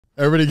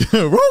Everybody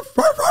go.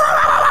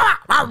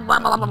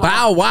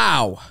 Bow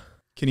wow.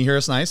 Can you hear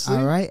us nicely?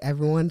 All right,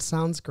 everyone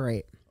sounds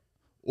great.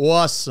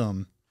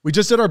 Awesome. We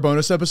just did our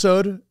bonus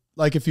episode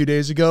like a few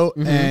days ago,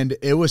 and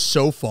it was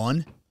so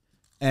fun.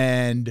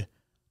 And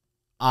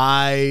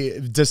I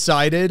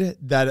decided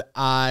that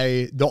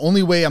the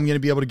only way I'm going to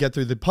be able to get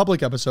through the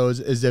public episodes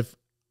is if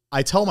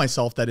I tell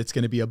myself that it's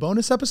going to be a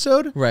bonus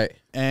episode. Right.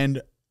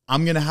 And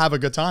I'm going to have a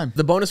good time.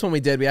 The bonus one we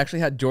did, we actually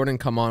had Jordan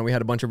come on. We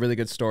had a bunch of really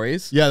good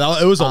stories.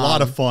 Yeah, it was a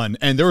lot of fun.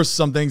 And there were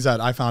some things that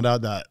I found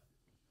out that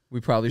we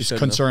probably should.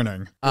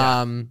 Concerning.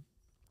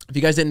 If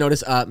you guys didn't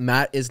notice,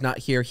 Matt is not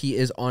here. He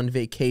is on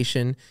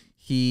vacation.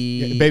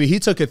 Baby, he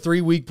took a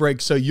 3-week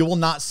break, so you will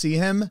not see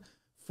him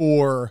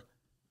for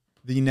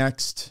the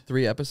next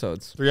 3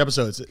 episodes. 3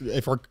 episodes.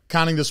 If we're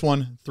counting this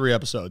one, 3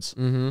 episodes.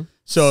 Mm-hmm.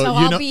 So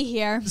I'll be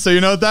here. So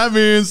you know what that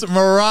means?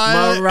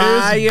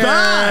 Mariah is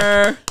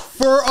back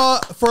for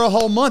a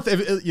whole month.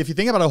 If you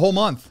think about a whole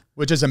month,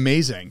 which is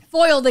amazing.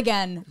 Foiled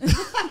again.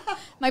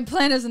 My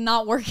plan is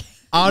not working.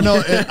 I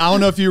don't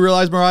know if you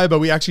realize, Mariah, but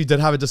we actually did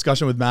have a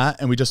discussion with Matt,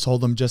 and we just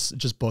told him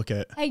just book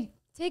it. Hey,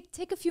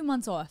 take a few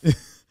months off.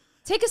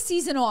 Take a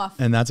season off.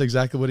 And that's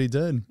exactly what he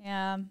did.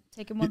 Yeah,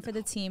 taking one for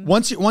the team.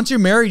 Once you're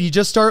married, you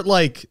just start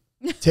like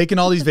taking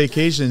all these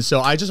vacations.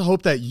 So I just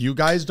hope that you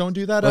guys don't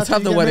do that. Let's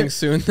have the wedding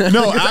soon. Then.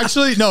 No,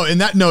 actually, no. In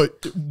that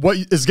note, what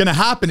is going to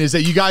happen is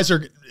that you guys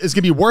it's going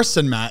to be worse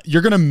than Matt.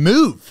 You're going to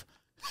move.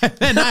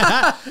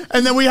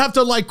 and then we have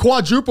to like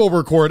quadruple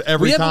record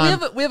every time.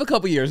 We have a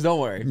couple years.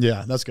 Don't worry.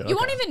 Yeah, that's good. You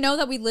won't even know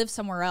that we live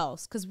somewhere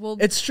else because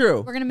It's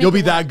true. We're gonna make You'll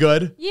be that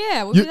good.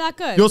 Yeah, we'll be that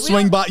good. You'll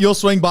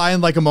swing by in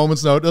like a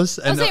moment's notice.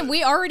 I'm saying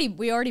we already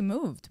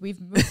moved.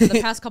 We've moved for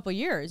the past couple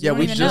years. Yeah,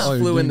 we just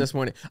flew in this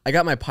morning. I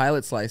got my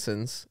pilot's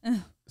license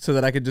so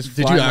that I could just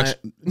fly. Did you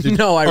actually?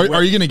 No,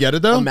 are you gonna get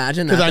it though?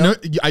 Imagine that.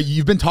 Because I know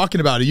you've been talking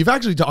about it. You've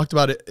actually talked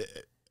about it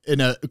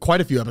in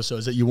quite a few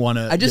episodes that you want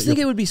to. I just think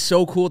it would be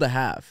so cool to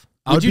have.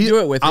 Would you do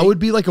it with me? I would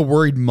be like a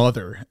worried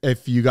mother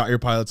if you got your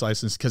pilot's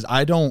license because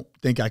I don't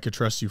think I could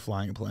trust you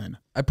flying a plane.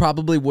 I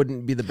probably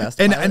wouldn't be the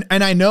best and pilot.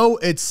 and I know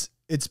it's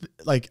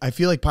like I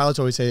feel like pilots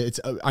always say it's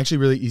actually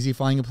really easy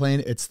flying a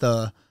plane. It's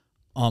the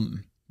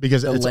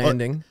because the it's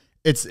landing.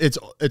 It's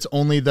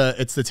only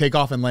the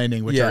takeoff and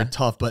landing which are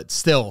tough, but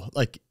still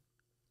like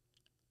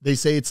they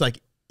say it's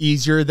like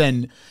easier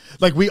than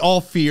like we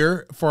all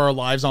fear for our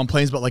lives on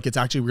planes, but like it's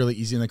actually really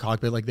easy in the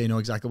cockpit. Like they know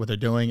exactly what they're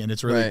doing, and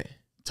it's really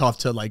tough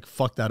to like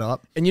fuck that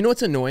up. And you know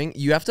what's annoying?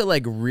 You have to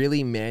like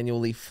really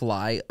manually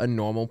fly a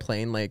normal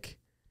plane like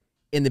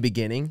in the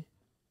beginning,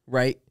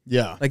 right?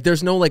 Yeah. Like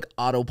there's no like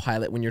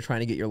autopilot when you're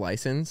trying to get your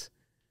license.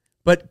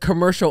 But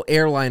commercial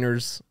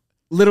airliners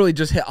literally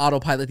just hit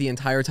autopilot the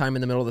entire time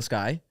in the middle of the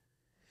sky.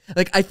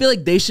 Like I feel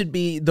like they should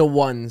be the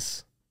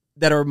ones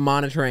that are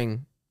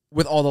monitoring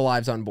with all the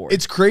lives on board.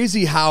 It's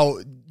crazy how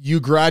you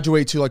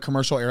graduate to like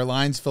commercial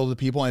airlines filled with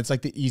people, and it's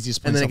like the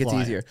easiest place to fly. And then it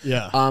gets easier.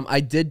 Yeah.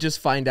 I did just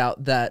find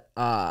out that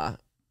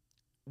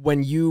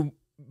when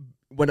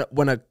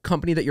a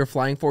company that you're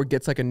flying for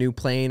gets like a new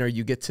plane, or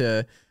you get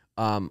to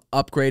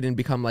upgrade and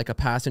become like a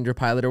passenger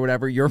pilot or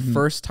whatever, your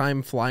first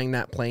time flying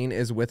that plane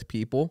is with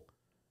people.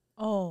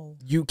 Oh.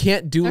 You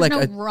can't do There's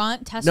like no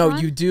test No, run?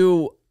 you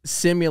do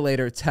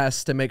simulator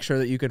tests to make sure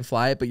that you can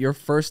fly it, but your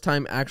first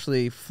time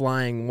actually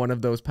flying one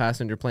of those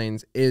passenger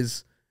planes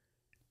is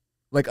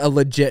like a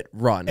legit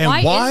run. And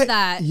why is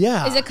that?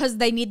 Yeah. Is it because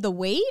they need the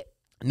weight?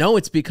 No,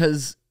 it's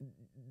because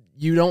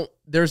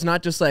there's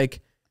not just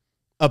like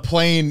a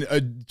plane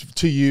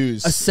to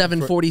use. A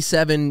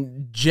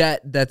 747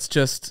 jet that's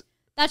just...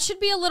 That should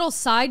be a little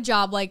side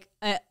job, like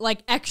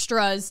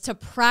extras to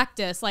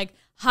practice, like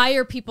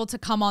hire people to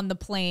come on the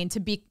plane to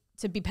be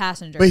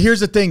passengers. But here's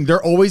the thing.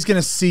 They're always going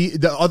to see...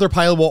 The other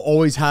pilot will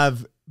always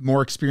have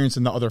more experience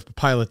than the other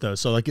pilot, though.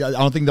 So like, I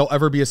don't think there'll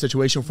ever be a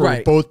situation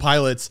where both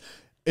pilots...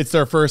 It's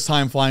their first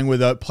time flying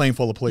with a plane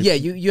full of police. Yeah,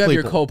 you have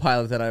your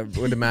co-pilot that I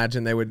would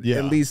imagine they would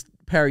at least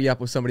pair you up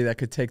with somebody that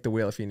could take the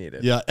wheel if you need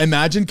it. Yeah,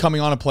 imagine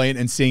coming on a plane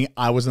and seeing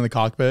I was in the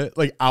cockpit.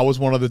 Like, I was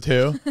one of the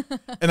two.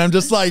 And I'm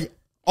just like,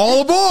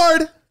 all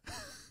aboard!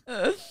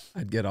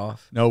 I'd get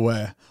off. No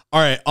way.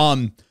 All right,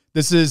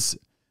 this is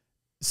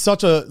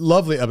such a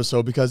lovely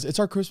episode because it's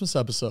our Christmas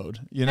episode,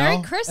 you know?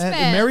 Merry Christmas.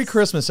 And Merry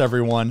Christmas,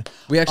 everyone.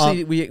 We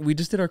actually, we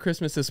just did our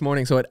Christmas this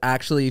morning, so it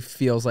actually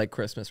feels like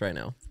Christmas right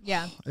now.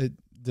 Yeah. It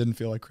didn't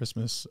feel like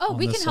Christmas. Oh,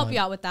 we can help you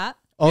out with that.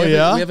 Oh, we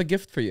have a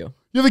gift for you.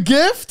 You have a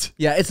gift?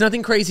 Yeah, it's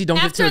nothing crazy. Don't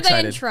get too excited.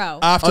 After the intro.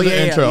 After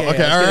the intro.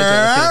 Okay. All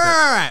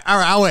right.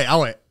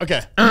 I'll wait.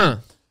 Okay.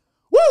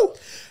 Woo!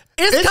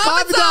 It's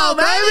coming on,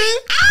 baby!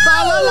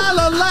 La la la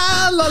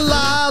la la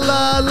la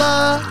la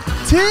la.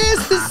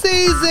 'Tis the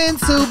season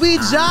to be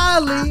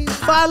jolly.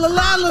 Fa la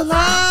la la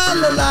la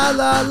la la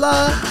la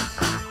la.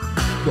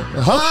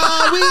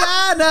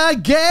 Mariana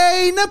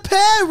gain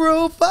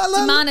apparel.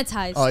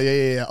 Demonetized. Oh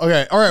yeah.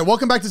 Okay. All right.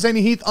 Welcome back to Zane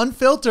and Heath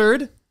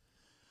Unfiltered.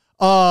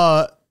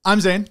 I'm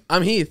Zane.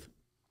 I'm Heath.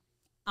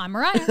 I'm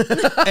Mariah.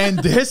 And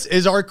this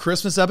is our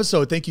Christmas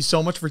episode. Thank you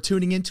so much for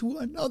tuning into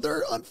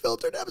another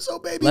Unfiltered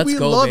episode, baby. Let's we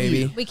go, love baby.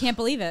 you. We can't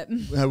believe it.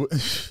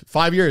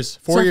 5 years,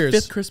 It's 4 our years.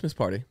 5th Christmas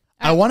party.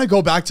 I want to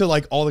go back to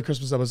like all the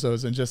Christmas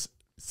episodes and just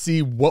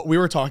see what we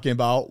were talking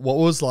about. What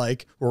was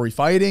like? Were we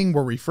fighting?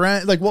 Were we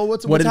friends? Like,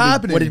 what's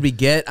happening? What did we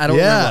get? I don't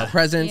remember our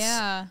presents.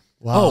 Yeah.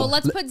 Wow. Well,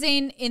 let's put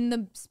Zane in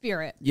the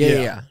spirit.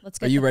 Yeah. Let's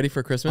Are get you them. ready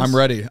for Christmas? I'm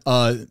ready.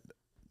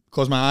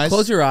 Close my eyes.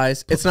 Close your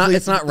eyes. It's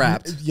not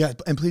wrapped. Yeah,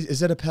 and please,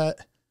 is it a pet?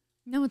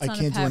 No, it's I not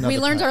can't a do pet. another We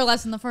learned pet. our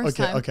lesson the first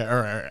time. Okay, all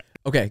right.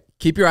 Okay,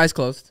 keep your eyes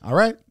closed. All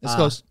right, it's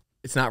close.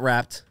 It's not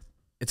wrapped.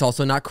 It's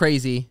also not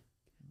crazy.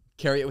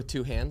 Carry it with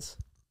 2 hands.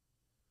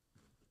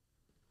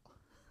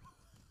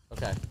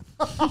 Okay.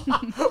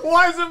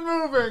 Why is it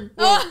moving?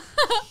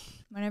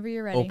 Whenever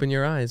you're ready. Open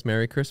your eyes.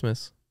 Merry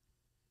Christmas.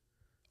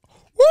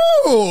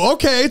 Woo!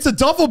 Okay, it's a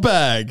duffel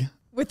bag.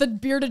 With a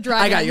bearded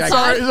dragon. I got you, I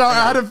inside. got Sorry,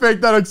 I had to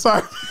fake that. I'm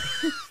sorry.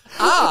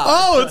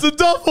 Oh, it's a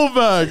duffel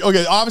bag.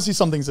 Okay, obviously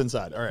something's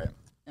inside. All right.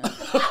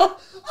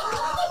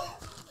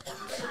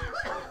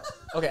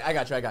 Okay, I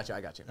got you. All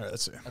right,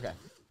 let's see. Okay.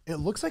 It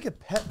looks like a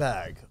pet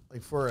bag,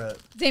 like for a.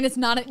 Zane, it's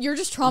not. You're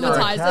just No,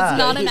 traumatized. cat. It's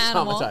not an He's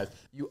animal. traumatized.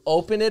 You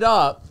open it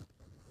up,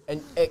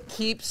 and it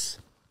keeps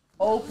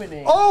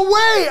opening. Oh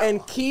wait!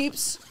 And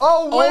keeps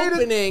wait.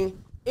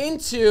 opening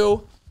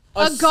into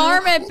A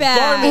garment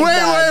bag.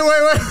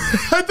 Wait!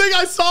 I think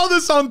I saw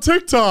this on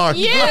TikTok.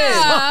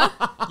 Yeah.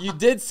 You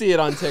did see it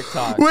on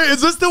TikTok. Wait,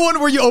 is this the one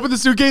where you open the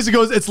suitcase? It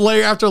goes. It's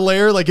layer after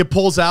layer. Like it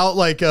pulls out.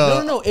 Like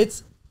No.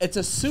 It's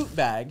a suit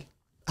bag.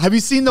 Have you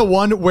seen the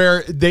one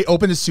where they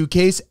open a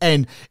suitcase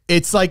and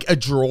it's like a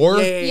drawer?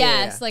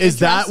 Yes. Like Is a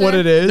that what dresser.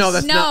 it is? No,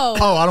 that's No.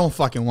 Oh, I don't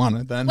fucking want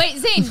it then. Wait,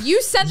 Zane,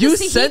 you sent You this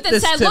to sent Heath and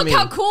this said, to "Look me.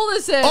 how cool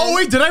this is." Oh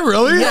wait, did I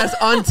really? Yes,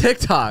 on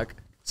TikTok.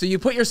 So you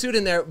put your suit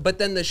in there, but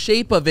then the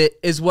shape of it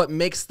is what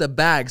makes the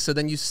bag. So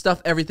then you stuff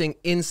everything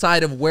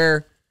inside of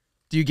where.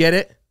 Do you get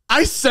it?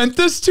 I sent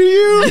this to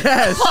you.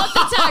 Yes. Pull up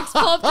the text.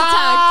 Pull up the text.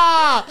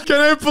 Ah, can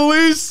I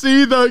please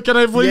see the? Can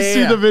I please Yeah, see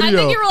yeah. the I video?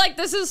 think you were like,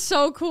 "This is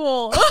so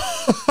cool."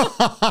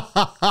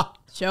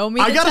 Show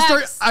me. I the gotta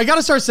text. start. I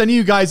gotta start sending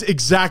you guys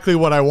exactly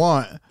what I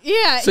want.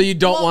 Yeah. So you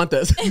don't want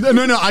this.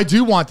 No, I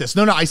do want this.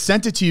 No, I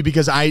sent it to you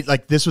because I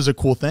like this was a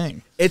cool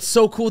thing. It's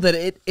so cool that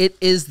it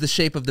is the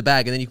shape of the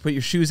bag, and then you put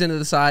your shoes into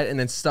the side and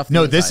then stuff.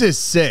 No, them this inside. is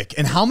sick.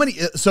 And how many?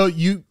 So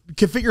you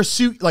can fit your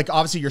suit, like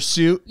obviously your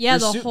suit. Yeah, Your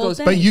the suit whole goes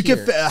thing. But you can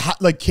Here. fit.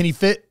 Like, can he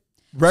fit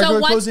regular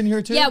clothes in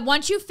here too? Yeah,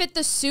 once you fit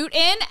the suit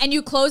in and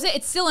you close it,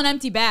 it's still an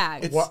empty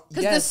bag. What?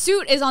 Because Yes. the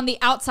suit is on the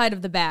outside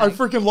of the bag. I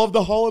freaking love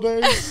the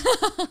holidays.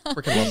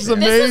 Freaking This is love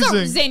that. This was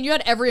amazing. Zane, you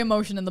had every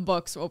emotion in the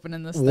books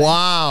opening this thing.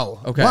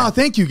 Wow. Okay. Wow.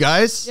 Thank you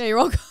guys. Yeah, you're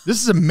welcome.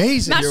 This is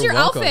amazing. Match You're your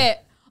welcome. outfit.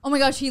 Oh my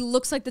gosh, he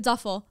looks like the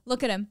duffel.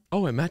 Look at him.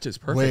 Oh, it matches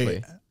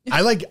perfectly.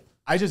 Wait.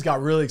 I just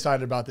got really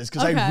excited about this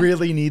because I Okay.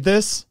 really need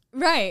this.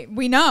 Right,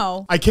 we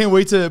know. I can't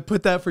wait to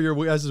put that for your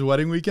guys'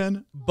 wedding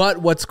weekend. But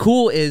what's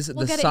cool is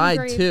We'll the get it side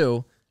engraved.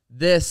 too.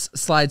 This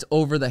slides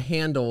over the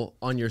handle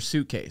on your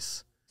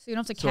suitcase, So you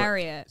don't have to So-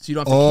 carry it. so you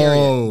don't have to carry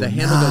Oh, it. The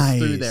handle goes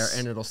through there, nice.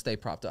 and it'll stay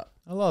propped up.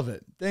 I love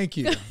it. Thank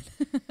you.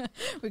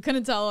 We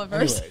couldn't tell at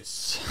first.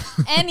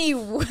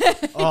 Anyways.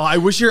 Anyway. Oh, I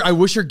wish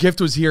your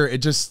gift was here.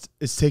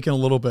 It's taking a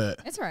little bit.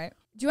 It's all right.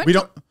 Do you want We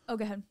don't. Oh,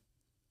 go ahead.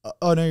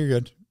 Oh no, you're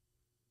good.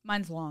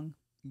 Mine's long.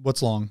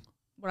 What's long?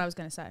 What I was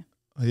going to say.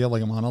 Oh, you have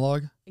like a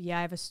monologue? Yeah,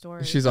 I have a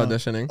story. She's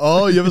auditioning.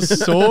 Oh, you have a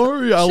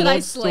story? I Should love I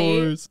slate?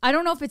 stories. I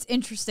don't know if it's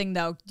interesting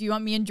though. Do you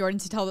want me and Jordan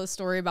to tell the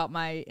story about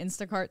my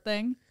Instacart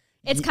thing?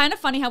 It's kind of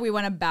funny how we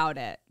went about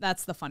it.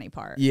 That's the funny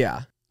part.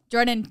 Yeah.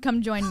 Jordan,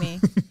 come join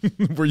me.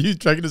 Were you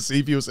checking to see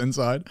if he was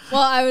inside?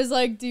 Well, I was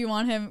like, do you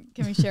want him?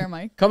 Can we share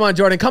my? Come on,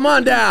 Jordan. Come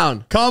on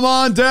down. Come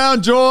on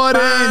down,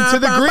 Jordan, to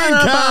the green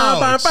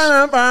couch.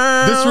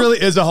 This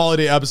really is a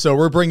holiday episode.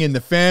 We're bringing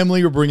the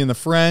family. We're bringing the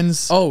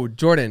friends. Oh,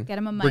 Jordan. Get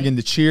him a mic. Bringing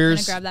the I'm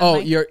cheers. gonna grab that Oh,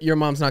 mic. your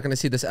mom's not going to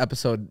see this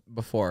episode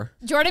before.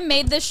 Jordan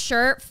made this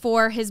shirt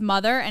for his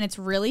mother, and it's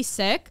really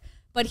sick.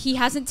 But he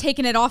hasn't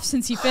taken it off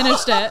since he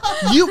finished it.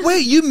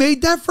 You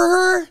made that for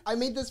her? I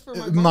made this for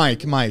my mom.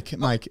 Mike.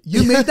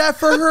 You made that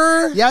for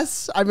her?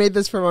 Yes, I made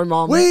this for my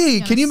mom. Wait,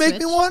 Gonna can you make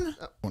me switch? one?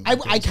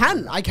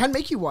 I can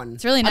make you one.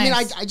 It's really I mean,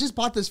 nice. I just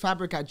bought this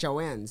fabric at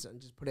Joann's and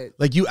just put it.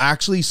 Like you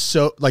actually This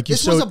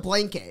was a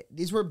blanket.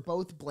 These were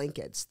both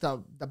blankets. The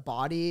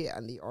body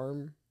and the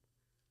arm.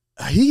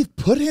 He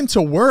put him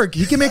to work.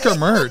 He can make our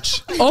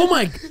merch. Oh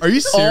my! Are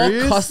you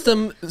serious? All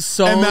custom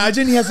sewn.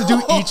 Imagine he has to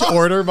do each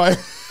order by.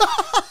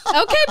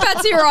 Okay,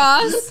 Betsy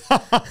Ross.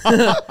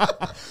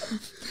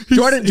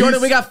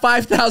 Jordan, we got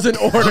 5,000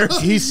 orders.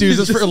 He sues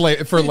us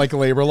for like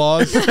labor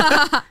laws.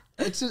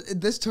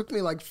 This took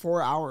me like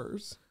 4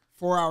 hours.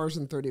 4 hours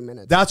and 30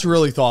 minutes. That's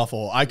really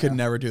thoughtful. I could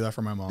never do that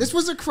for my mom. This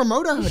was a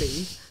Cremota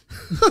hoodie.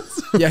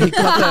 Yeah,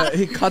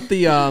 he cut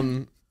the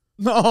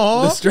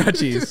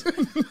stretchies.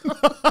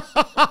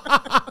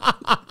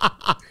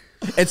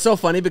 It's so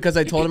funny because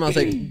I told him, I was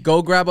like,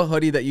 go grab a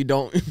hoodie that you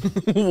don't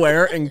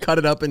wear and cut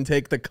it up and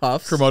take the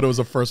cuffs. Komodo was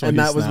the first one. And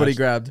he that was what he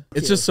snatched. grabbed.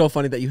 It's just so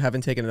funny that you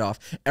haven't taken it off.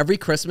 Every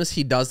Christmas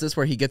he does this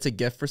where he gets a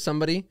gift for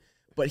somebody,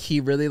 but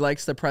he really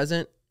likes the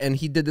present. And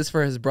he did this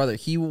for his brother.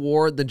 He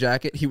wore the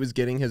jacket he was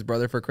getting his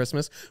brother for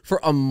Christmas for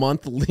a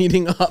month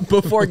leading up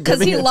before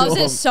giving it to him. Because he loves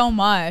it so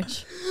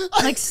much.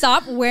 Like,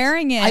 stop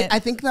wearing it. I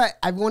think that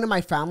everyone in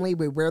my family,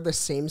 we wear the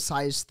same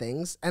size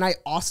things. And I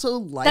also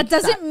like that.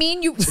 Doesn't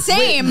mean you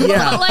same.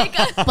 Yeah. But like,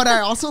 but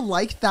I also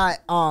like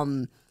that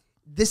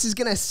this is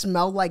going to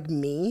smell like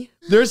me.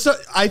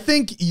 I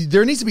think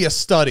there needs to be a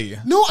study.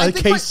 No, I a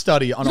think case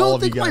study on all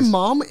of you guys. You don't think my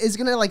mom is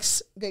going to like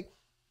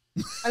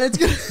and it's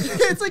gonna,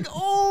 it's like,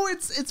 oh,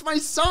 it's my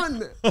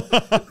son.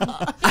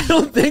 I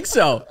don't think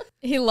so.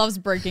 he loves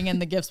breaking in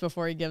the gifts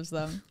before he gives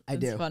them. I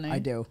do. Funny. I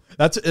do.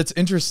 It's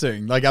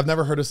interesting. Like, I've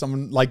never heard of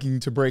someone liking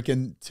to break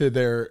into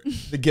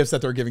the gifts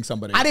that they're giving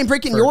somebody. I didn't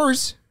break in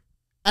yours,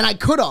 and I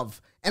could have,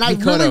 and I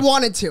really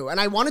wanted to, and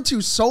I wanted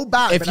to so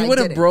bad. If you would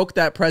have broke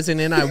that present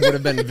in, I would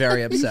have been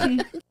very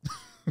upset.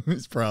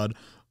 He's proud.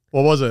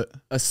 What was it?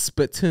 A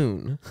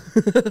spittoon.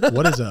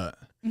 What is that?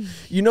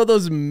 You know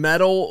those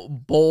metal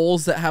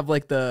bowls that have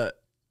like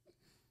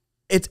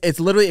it's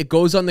literally, it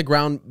goes on the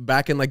ground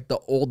back in like the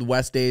old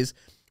West days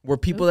where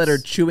people that are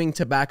chewing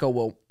tobacco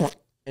will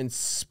and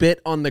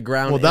spit on the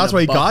ground. Well, that's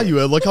why he got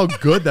you. Look how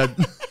good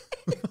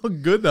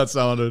that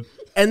sounded.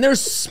 And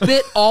there's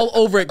spit all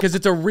over it because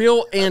it's a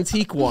real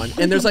antique one.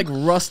 And there's like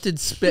rusted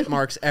spit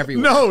marks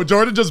everywhere. No,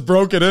 Jordan just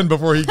broke it in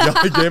before he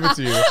gave it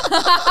to you.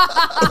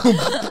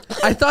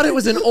 I thought it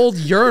was an old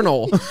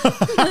urinal.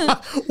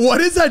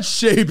 What is that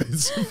shape?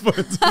 It's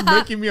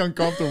making me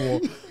uncomfortable.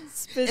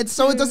 It's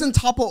so it doesn't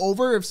topple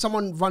over if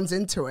someone runs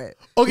into it.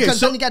 Okay, because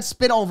so then you get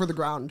spit all over the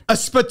ground. A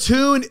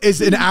spittoon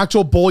is an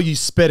actual bowl you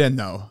spit in,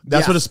 though.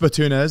 That's what a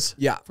spittoon is?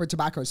 Yeah. For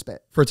tobacco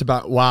spit. For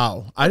tobacco.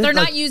 Wow. They're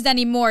not used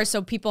anymore,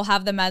 so people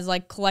have them as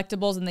like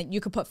collectibles, and that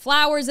you could put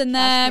flowers in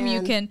them.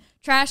 You can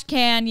trash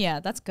can. Yeah,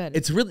 that's good.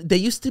 It's really, they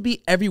used to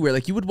be everywhere.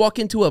 Like you would walk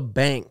into a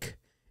bank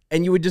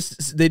and you would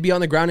just, they'd be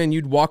on the ground and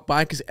you'd walk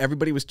by because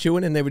everybody was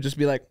chewing and they would just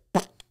be like,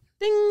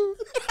 ding.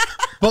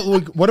 But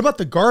like, what about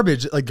the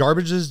garbage? Like,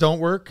 garbages don't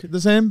work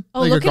the same? Oh,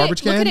 like look your at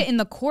garbage it! can? Look at it in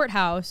the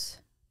courthouse.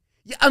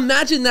 Yeah,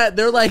 imagine that.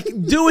 They're like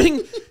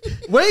doing,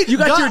 Wait,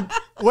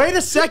 wait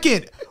a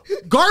second.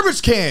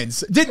 Garbage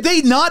cans. Did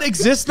they not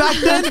exist back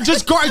then?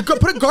 Just put a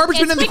garbage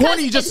bin in the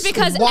corner. You just it's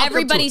because walk up to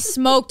everybody it.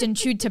 smoked and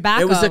chewed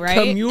tobacco, it was a right?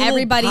 communal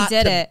Everybody pot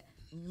did to it.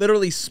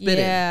 literally spitting.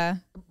 Yeah.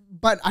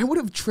 But I would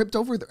have tripped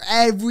over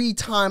every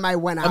time I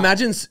went out.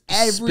 Imagine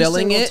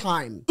spilling single it.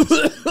 Time.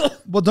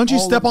 Well, don't you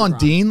All step over the on ground.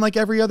 Dean like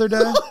every other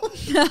day?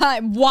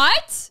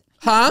 What?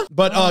 Huh?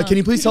 But can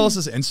you please tell us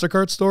this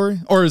Instacart story?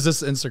 Or is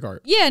this Instacart?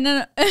 Yeah,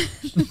 no.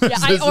 Yeah,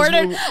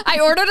 I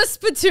ordered a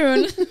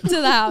spittoon to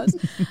the house.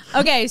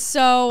 Okay,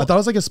 so I thought it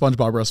was like a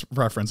SpongeBob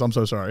reference. I'm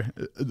so sorry.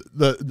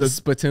 The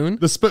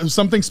spittoon?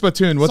 Something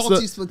spittoon. What's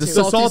Salty the spittoon. the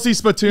salty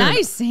spittoon?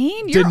 nice,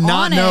 Zane. You're Did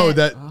not on know it.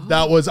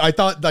 that was. I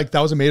thought like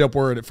that was a made up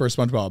word for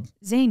SpongeBob.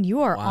 Zane,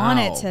 you are on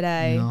it Wow.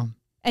 today. No.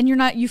 And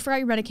you forgot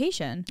your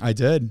medication. I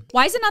did.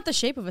 Why is it not the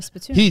shape of a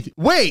spittoon? Heath,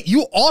 wait,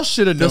 you all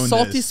should have The known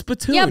salty this.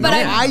 spittoon. Yeah, but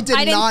yeah. I did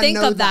didn't not think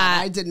know of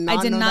that. I did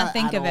not know that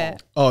think at of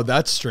it. Oh,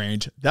 that's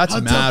strange. That's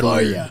mad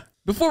weird.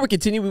 Before we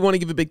continue, we want to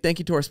give a big thank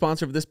you to our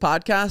sponsor of this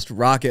podcast,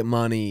 Rocket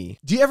Money.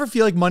 Do you ever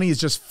feel like money is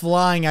just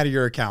flying out of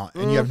your account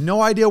and you have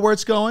no idea where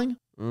it's going?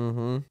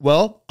 Mm-hmm.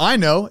 Well, I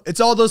know. It's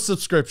all those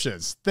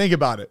subscriptions. Think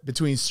about it.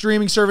 Between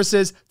streaming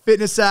services,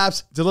 fitness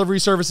apps, delivery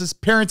services,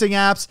 parenting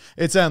apps,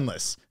 it's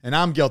endless. And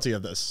I'm guilty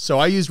of this. So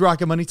I use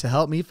Rocket Money to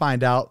help me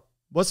find out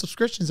what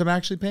subscriptions I'm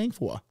actually paying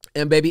for.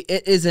 And baby,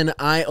 it is an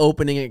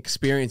eye-opening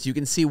experience. You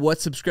can see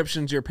what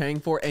subscriptions you're paying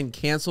for and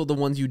cancel the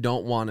ones you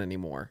don't want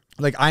anymore.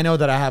 Like, I know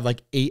that I have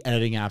like 8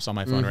 editing apps on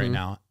my phone right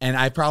now. And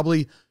I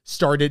probably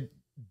started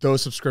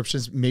those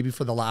subscriptions maybe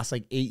for the last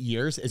like 8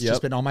 years. It's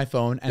just been on my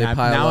phone. And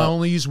I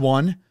only use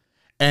one.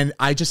 And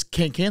I just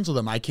can't cancel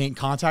them. I can't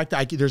contact.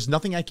 There's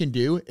nothing I can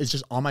do. It's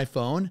just on my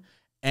phone.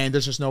 And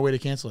there's just no way to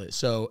cancel it.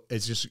 So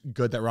it's just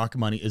good that Rocket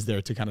Money is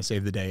there to kind of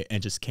save the day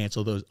and just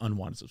cancel those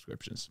unwanted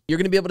subscriptions. You're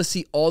going to be able to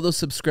see all those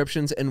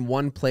subscriptions in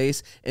one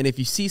place. And if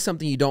you see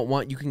something you don't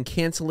want, you can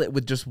cancel it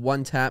with just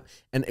one tap.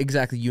 And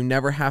exactly, you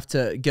never have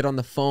to get on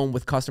the phone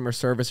with customer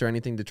service or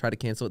anything to try to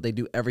cancel it. They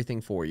do everything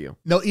for you.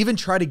 They'll even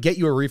try to get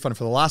you a refund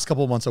for the last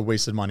couple of months of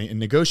wasted money and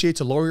negotiate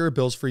to lower your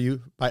bills for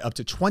you by up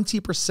to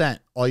 20%.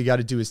 All you got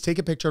to do is take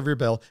a picture of your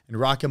bill and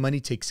Rocket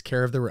Money takes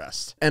care of the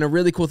rest. And a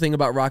really cool thing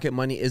about Rocket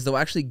Money is they'll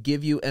actually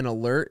give you an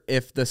alert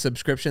if the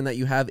subscription that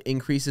you have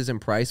increases in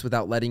price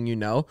without letting you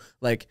know.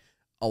 Like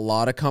a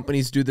lot of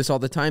companies do this all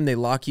the time. They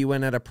lock you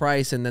in at a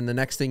price, and then the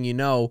next thing you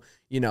know,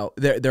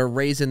 they're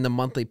raising the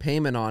monthly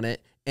payment on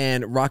it.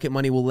 And Rocket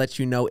Money will let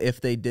you know if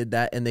they did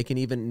that, and they can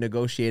even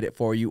negotiate it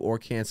for you or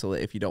cancel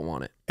it if you don't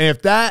want it. And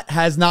if that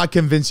has not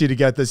convinced you to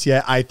get this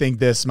yet, I think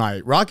this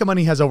might. Rocket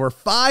Money has over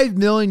 5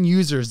 million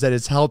users that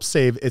has helped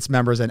save its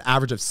members an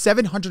average of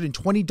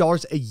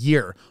 $720 a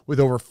year with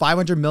over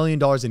 $500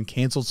 million in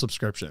canceled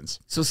subscriptions.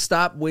 So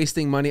stop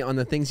wasting money on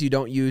the things you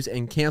don't use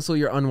and cancel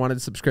your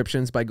unwanted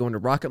subscriptions by going to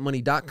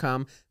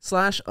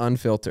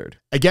rocketmoney.com/unfiltered.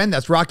 Again,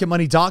 that's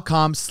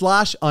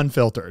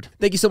rocketmoney.com/unfiltered.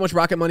 Thank you so much,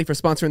 Rocket Money, for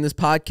sponsoring this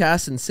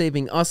podcast and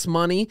saving us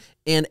money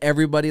and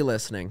everybody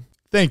listening.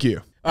 Thank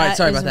you. All right, That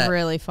sorry is about that.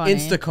 really funny.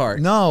 Instacart.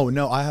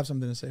 No, I have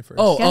something to say first.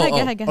 Oh, Go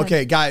ahead, go ahead.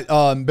 Okay, guys,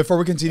 before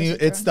we continue,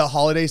 it's the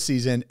holiday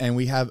season, and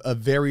we have a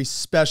very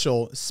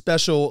special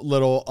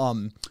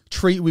little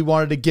treat we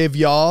wanted to give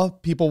y'all,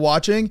 people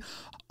watching.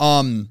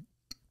 We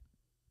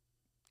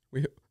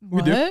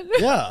What? do?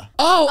 Yeah.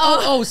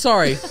 Oh,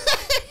 sorry.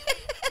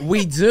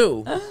 We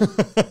do.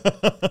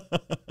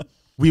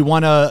 We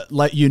want to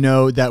let you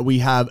know that we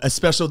have a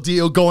special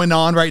deal going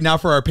on right now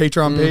for our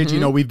Patreon page. You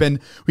know, we've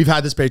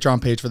had this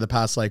Patreon page for the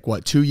past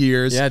 2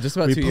 years. Yeah, just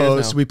about we 2 post,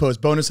 years now. We post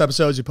bonus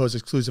episodes. We post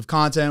exclusive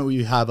content.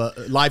 We have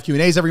live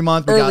Q&As every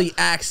month. Early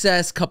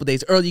access, couple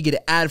days early. You get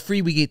it ad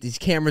free. We get these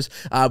cameras.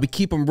 We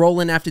keep them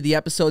rolling after the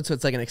episode, so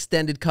it's like an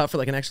extended cut for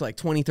like an extra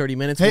 20, 30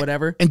 minutes,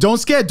 whatever. And don't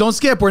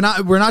skip. We're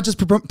not just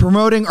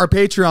promoting our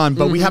Patreon,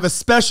 but we have a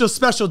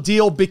special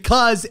deal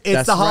because it's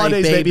That's the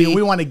holidays, right, baby. And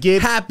we want to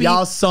give Happy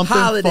y'all something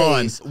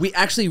holidays. fun. We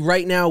actually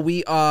right now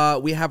we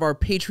have our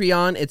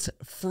Patreon. It's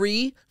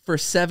free for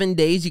 7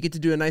 days. You get to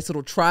do a nice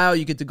little trial.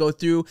 You get to go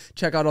through,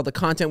 check out all the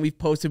content we've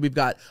posted. We've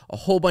got a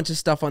whole bunch of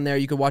stuff on there.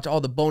 You can watch all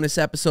the bonus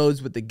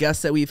episodes with the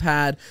guests that we've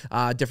had,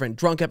 different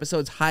drunk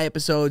episodes, high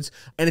episodes,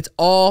 and it's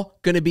all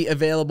going to be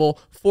available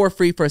for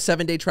free for a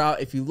 7-day trial.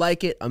 If you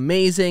like it,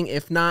 amazing.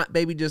 If not,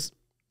 baby, just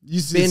You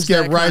binge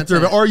skip that right through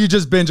it, content. or you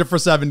just binge it for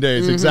 7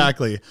 days.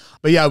 Exactly.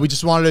 But yeah, we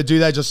just wanted to do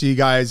that just so you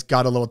guys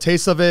got a little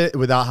taste of it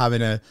without having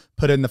to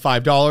put in the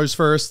 $5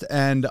 first.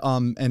 And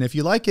if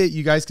you like it,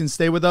 you guys can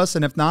stay with us.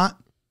 And if not,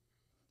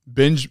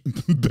 binge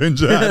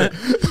at it.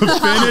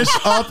 Finish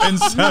up in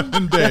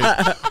 7 days.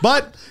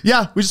 But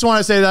yeah, we just want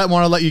to say that.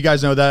 Want to let you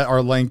guys know that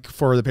our link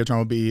for the Patreon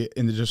will be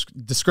in the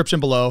description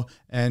below.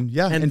 And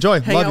yeah, and enjoy.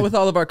 Hang Love out you. with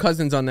all of our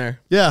cousins on there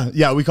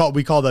Yeah. We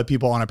call the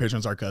people on our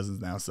Patreons our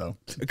cousins now. So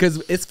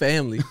because it's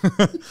family.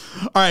 all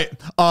right,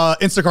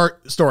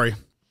 Instacart story.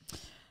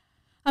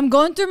 I'm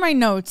going through my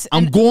notes.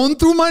 I'm going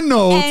through my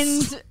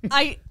notes. And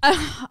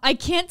I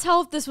can't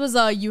tell if this was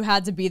a you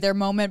had to be there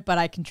moment, but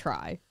I can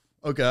try.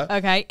 Okay.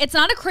 Okay. It's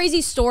not a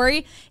crazy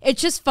story.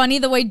 It's just funny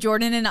the way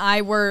Jordan and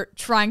I were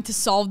trying to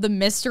solve the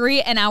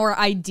mystery and our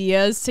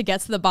ideas to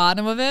get to the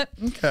bottom of it.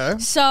 Okay.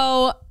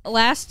 So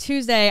last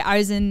Tuesday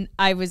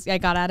I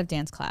got out of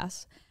dance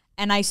class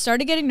and I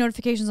started getting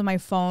notifications on my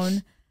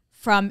phone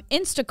from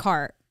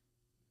Instacart.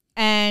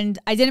 And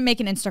I didn't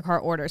make an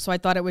Instacart order, so I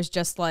thought it was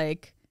just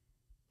like,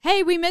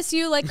 hey, we miss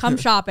you, like come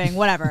shopping,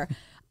 whatever.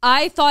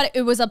 I thought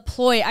it was a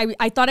ploy.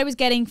 I thought I was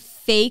getting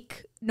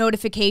fake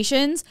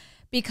notifications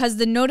because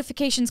the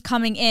notifications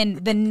coming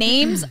in, the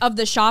names of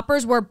the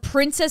shoppers were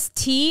Princess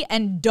T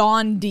and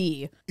Dawn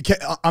D. Okay,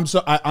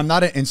 I'm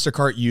not an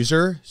Instacart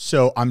user,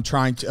 so I'm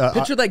trying to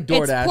Picture like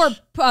DoorDash. It's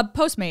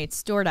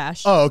Postmates,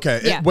 DoorDash. Oh, okay.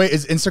 Yeah. Wait,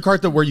 is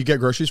Instacart where you get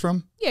groceries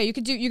from? Yeah, you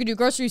could do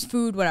groceries,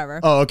 food, whatever.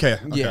 Oh, okay.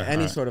 Yeah, Okay, any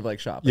all right. sort of like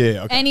shopping.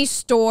 Yeah, okay. Any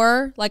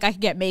store, like I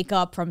could get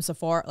makeup from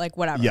Sephora, like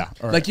whatever. Yeah.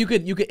 All right. Like you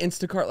could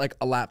Instacart like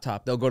a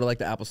laptop. They'll go to like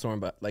the Apple store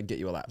and like get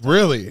you a laptop.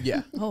 Really?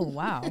 Yeah. Oh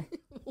wow.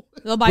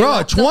 They'll buy.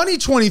 Bro,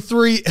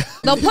 2023.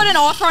 They'll put an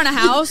offer on a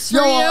house for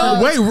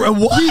you. Wait,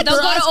 what? They'll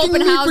go to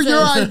open for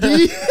your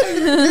ID?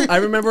 I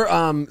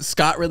remember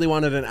Scott really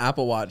wanted an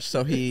Apple Watch,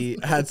 so he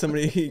had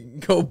somebody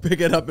go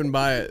pick it up and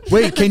buy it.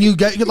 Wait, can you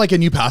get like a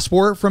new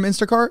passport from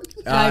Instacart?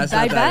 I It's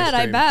not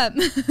that bet.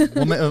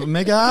 extreme. We'll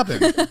make it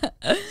happen.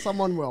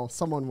 Someone will.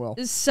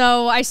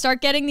 So I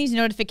start getting these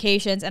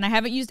notifications, and I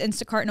haven't used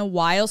Instacart in a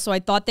while, so I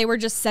thought they were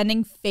just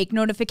sending fake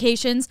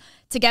notifications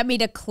to get me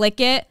to click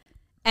it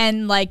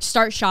and like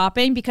start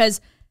shopping because,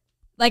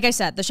 like I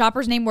said, the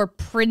shoppers' name were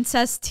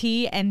Princess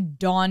T and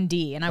Dawn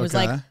D, and I was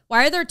Okay. like,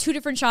 why are there two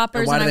different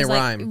shoppers? And why do I they was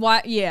like, rhyme?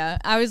 why? Yeah,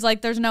 I was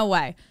like, there's no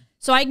way.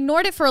 So I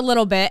ignored it for a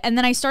little bit, and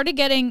then I started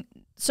getting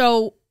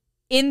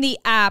in the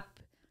app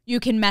you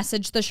can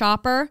message the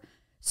shopper.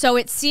 So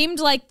it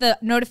seemed like the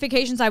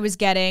notifications I was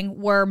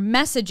getting were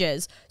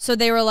messages. So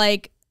they were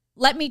like,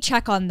 let me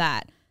check on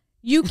that.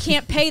 You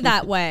can't pay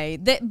that way.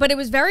 But it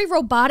was very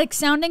robotic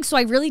sounding, so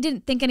I really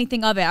didn't think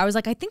anything of it. I was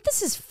like, I think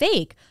this is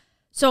fake.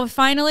 So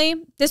finally,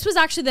 this was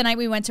actually the night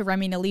we went to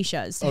Remy and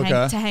Alicia's to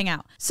hang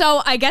out.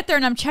 So I get there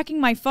and I'm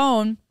checking my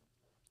phone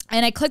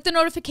and I click the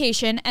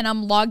notification and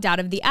I'm logged out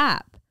of the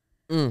app.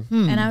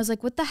 And I was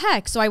like, what the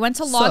heck? So I went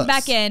to log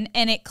back in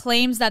and it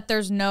claims that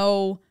there's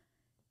no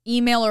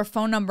email or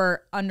phone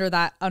number under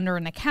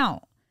an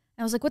account.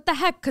 And I was like, what the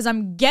heck? Because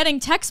I'm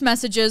getting text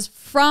messages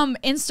from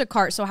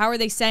Instacart. So how are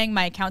they saying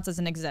my account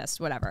doesn't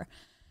exist? Whatever.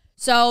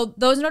 So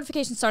those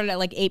notifications started at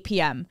like 8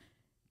 p.m.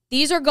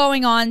 These are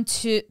going on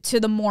to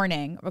the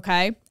morning,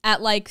 okay?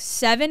 At like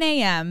 7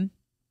 a.m.,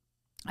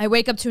 I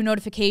wake up to a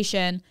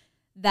notification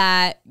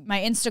that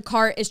my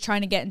Instacart is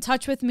trying to get in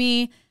touch with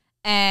me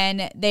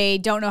and they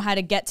don't know how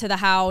to get to the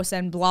house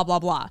and blah, blah,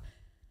 blah.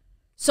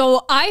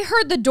 So I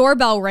heard the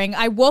doorbell ring.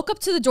 I woke up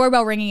to the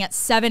doorbell ringing at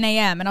 7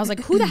 a.m. and I was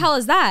like, who the hell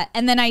is that?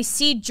 And then I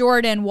see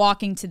Jordan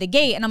walking to the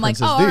gate and I'm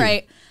Princess like, oh, D. all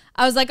right.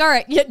 I was like, all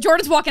right. Yeah,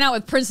 Jordan's walking out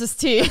with Princess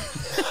T.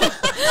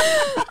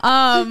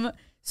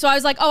 So I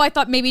was like, oh, I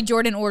thought maybe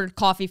Jordan ordered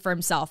coffee for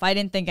himself. I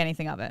didn't think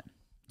anything of it.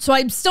 So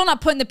I'm still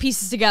not putting the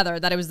pieces together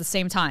that it was the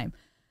same time.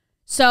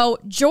 So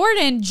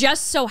Jordan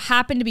just so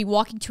happened to be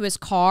walking to his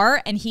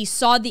car and he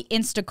saw the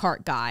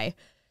Instacart guy.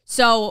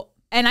 So,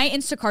 and I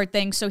Instacart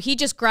things. So he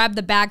just grabbed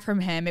the bag from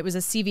him. It was a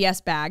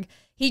CVS bag.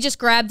 He just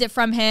grabbed it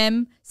from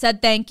him,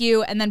 said thank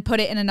you, and then put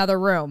it in another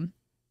room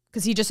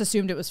because he just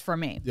assumed it was for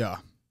me. Yeah.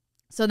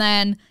 So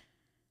then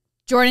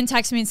Jordan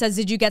texted me and says,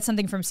 did you get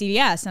something from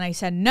CVS? And I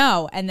said,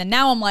 no. And then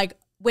now I'm like,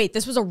 wait,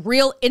 this was a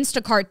real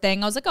Instacart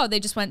thing. I was like, oh, they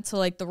just went to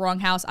like the wrong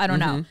house. I don't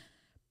know.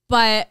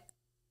 But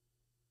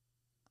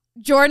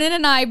Jordan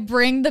and I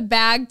bring the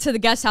bag to the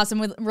guest house and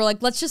we're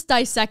like, let's just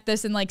dissect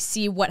this and like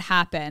see what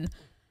happened.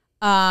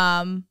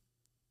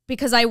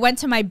 Because I went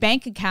to my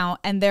bank account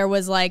and there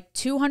was like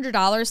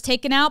 $200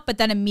 taken out, but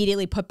then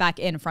immediately put back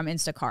in from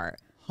Instacart.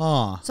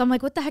 Huh. So I'm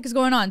like, what the heck is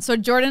going on? So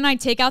Jordan and I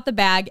take out the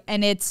bag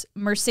and it's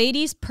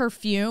Mercedes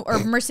perfume or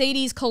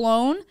Mercedes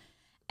cologne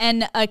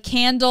and a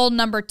candle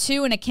number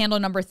 2 and a candle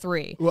number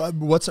 3.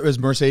 Is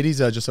Mercedes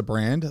just a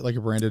brand? Like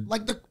a branded?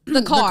 Like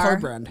the car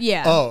brand.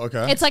 Yeah. Oh,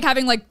 okay. It's like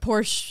having like a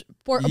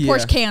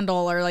Porsche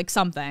candle or like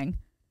something.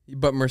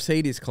 But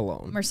Mercedes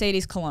cologne.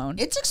 Mercedes cologne.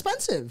 It's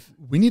expensive.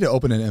 We need to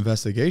open an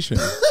investigation.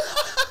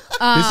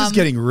 This is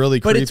getting really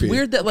creepy. But it's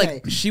weird that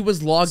like she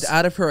was logged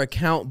out of her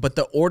account, but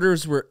the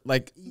orders were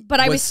like.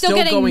 But I was still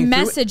getting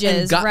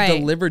messages, and got right?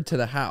 delivered to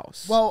the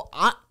house. Well,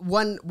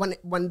 when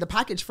the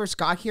package first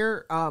got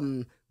here,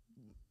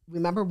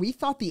 remember we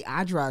thought the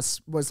address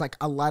was like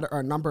a letter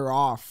or a number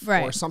off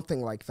or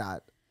something like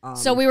that.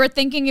 So we were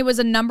thinking it was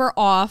a number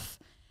off.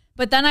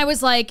 But then I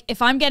was like,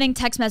 if I'm getting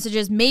text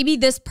messages, maybe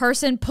this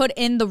person put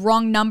in the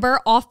wrong number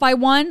off by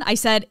 1. I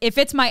said, if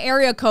it's my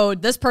area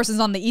code, this person's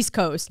on the East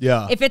Coast.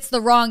 Yeah. If it's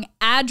the wrong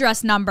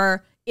address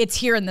number, it's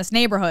here in this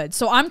neighborhood.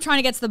 So I'm trying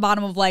to get to the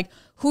bottom of like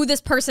who this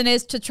person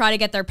is to try to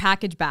get their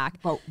package back.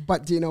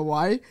 But do you know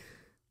why?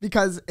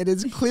 Because it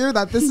is clear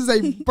that this is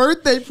a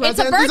birthday present. It's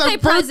a birthday These are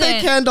present. birthday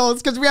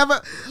candles because we have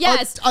a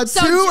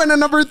 2 and a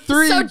number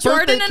 3. So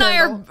Jordan and I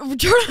candle.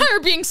 are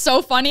being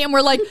so funny, and we're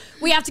like,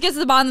 we have to get to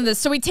the bottom of this.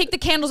 So we take the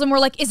candles and we're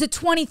like, is it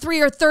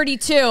 23 or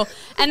 32?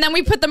 And then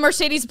we put the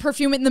Mercedes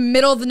perfume in the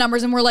middle of the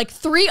numbers, and we're like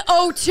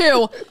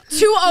 302,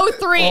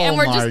 203, and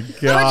we're just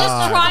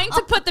trying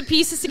to put the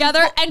pieces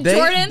together. And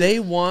Jordan, they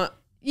want.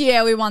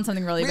 Yeah, we want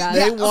something really bad.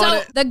 They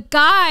want so the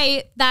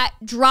guy that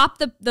dropped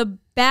the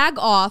bag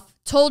off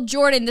told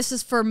Jordan this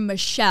is for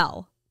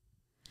Michelle.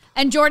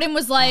 And Jordan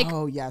was like,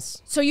 oh,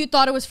 yes. So you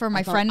thought it was for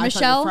my friend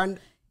Michelle?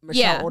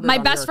 Yeah, my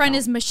best friend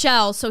is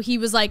Michelle. So he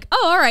was like,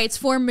 oh, all right, it's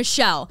for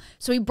Michelle.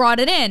 So he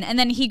brought it in. And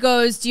then he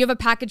goes, do you have a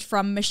package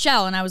from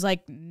Michelle? And I was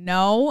like,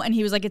 no. And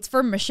he was like, it's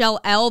for Michelle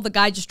L. The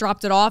guy just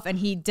dropped it off and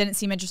he didn't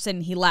seem interested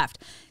and he left.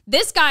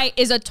 This guy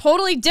is a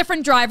totally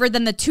different driver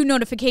than the 2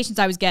 notifications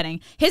I was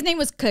getting. His name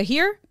was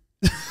Kahir.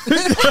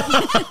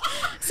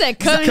 Said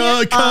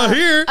Kahir.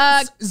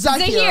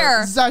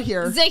 Zahir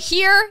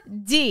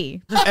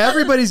D.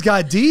 Everybody's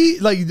got D,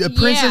 like the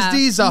Princess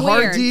D, Zahar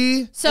weird.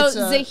 D. So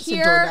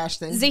Zahir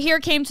Zahir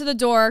came to the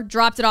door,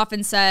 dropped it off,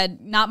 and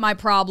said, "Not my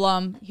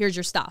problem. Here's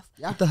your stuff."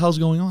 Yeah. What the hell's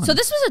going on? So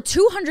this was a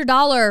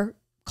 $200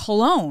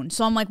 cologne.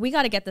 So I'm like, we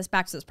got to get this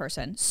back to this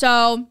person.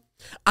 So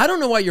I don't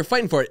know why you're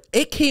fighting for it.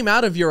 It came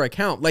out of your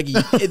account. Like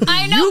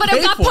I know, but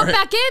it got put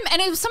back in, and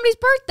it was somebody's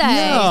birthday.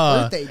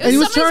 Yeah. And he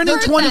was turning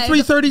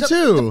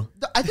 2332.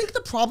 I think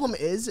the problem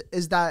is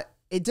that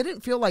it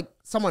didn't feel like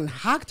someone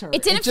hacked her.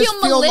 It didn't feel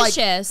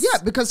malicious.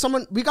 Because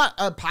we got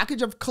a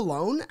package of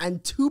cologne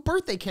and 2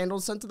 birthday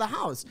candles sent to the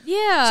house.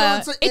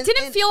 Yeah. So it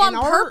didn't feel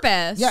on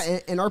purpose. Yeah,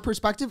 in our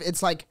perspective,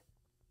 it's like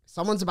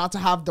someone's about to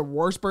have the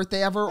worst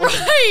birthday ever. Or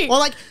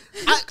like,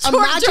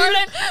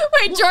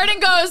 Jordan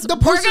goes,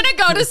 we're going to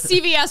go to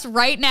CVS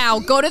right now,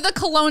 go to the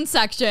cologne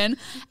section,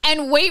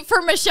 and wait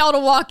for Michelle to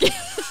walk in.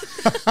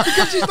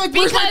 Because she's like,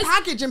 where's my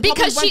package? And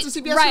probably went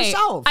to CVS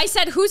herself. I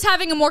said, who's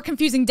having a more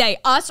confusing day,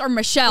 us or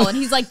Michelle? And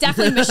he's like,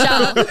 definitely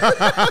Michelle.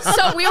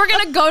 So we were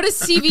going to go to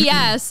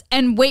CVS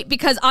and wait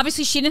because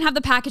obviously she didn't have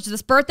the package.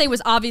 This birthday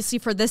was obviously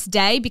for this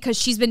day because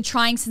she's been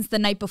trying since the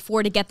night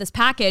before to get this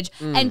package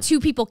and 2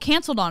 people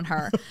canceled on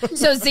her.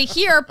 So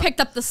Zahir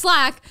picked up the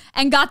slack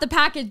and got the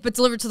package but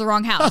delivered to the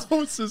wrong house.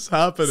 How is this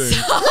happening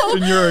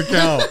in your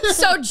account?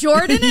 So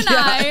Jordan and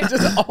I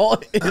just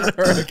all in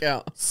her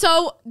account.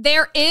 So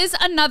there is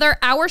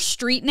our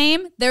street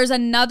name. There's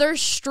another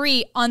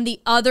street on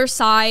the other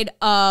side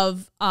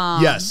of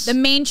the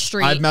main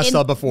street. I've messed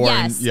up before.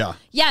 Yes.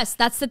 Yes,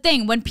 that's the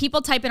thing. When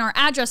people type in our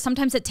address,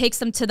 sometimes it takes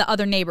them to the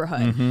other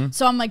neighborhood.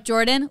 So I'm like,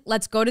 Jordan,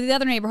 let's go to the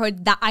other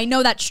neighborhood. That I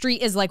know that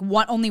street is like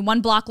only 1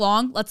 block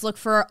long. Let's look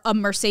for a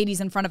Mercedes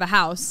in front of a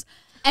house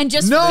and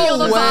just feel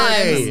the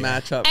vibes.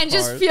 Match up and cars.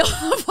 just feel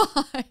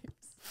the vibes.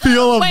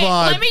 feel a Wait,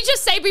 vibe. let me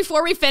just say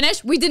before we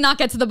finish, we did not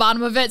get to the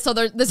bottom of it, so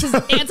this is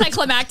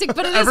anticlimactic,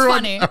 but it is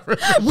funny.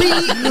 We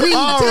did.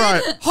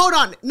 right. Hold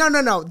on.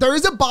 No. There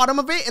is a bottom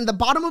of it, and the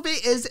bottom of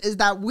it is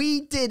that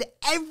we did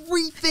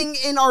everything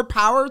in our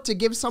power to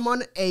give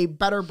someone a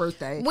better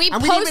birthday. We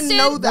and we didn't even posted-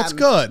 know them. That's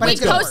good. but We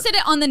it's gonna work. posted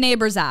it on the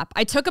Neighbors app.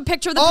 I took a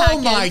picture of the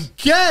Oh package. my,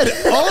 get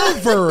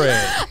over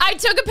it. I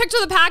took a picture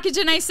of the package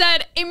and I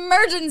said,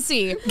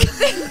 emergency.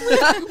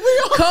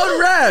 Code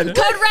red.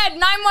 Code red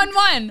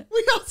 911.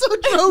 We also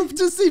drove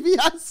to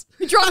CVS.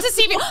 We drove to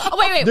CV. Oh,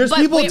 wait. There's but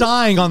people wait,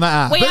 dying on the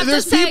app. we have But to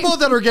there's say- people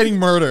that are getting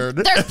murdered.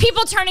 There's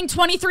people turning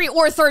 23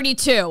 or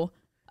 32.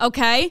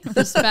 Okay?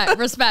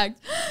 Respect.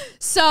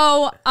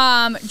 So,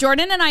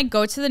 Jordan and I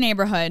go to the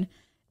neighborhood,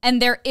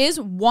 and there is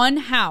one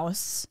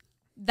house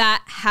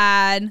that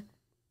had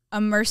a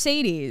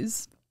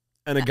Mercedes.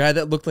 And a guy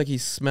that looked like he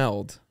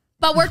smelled.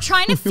 But we're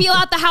trying to feel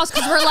out the house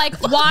because we're like,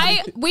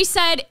 why? We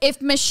said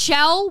if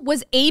Michelle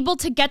was able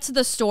to get to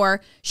the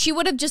store, she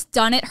would have just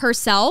done it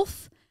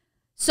herself.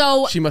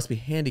 So She must be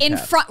handicapped.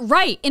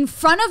 in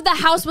front of the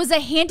house was a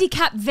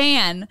handicapped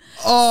van.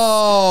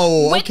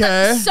 Oh, With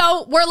okay.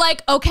 so we're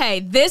like, okay,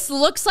 this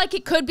looks like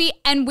it could be.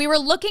 And we were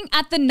looking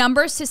at the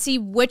numbers to see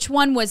which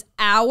one was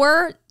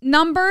our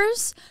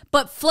numbers,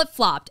 but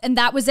flip-flopped. And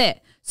that was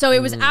it. So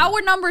it was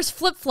our numbers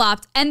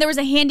flip-flopped, and there was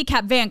a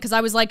handicapped van because I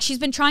was like, she's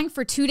been trying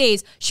for 2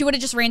 days. She would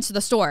have just ran to the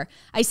store.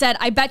 I said,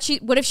 I bet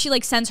what if she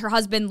like sends her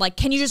husband, like,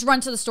 can you just run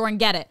to the store and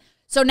get it?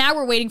 So now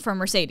we're waiting for a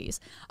Mercedes.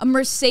 A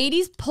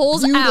Mercedes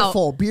pulls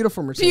out.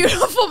 Beautiful Mercedes.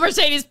 Beautiful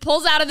Mercedes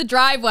pulls out of the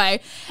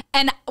driveway,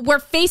 and we're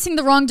facing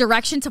the wrong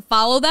direction to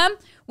follow them.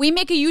 We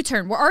make a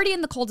U-turn. We're already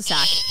in the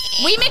cul-de-sac.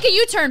 We make a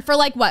U-turn for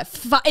like what?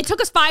 It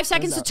took us 5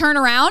 seconds to turn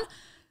around.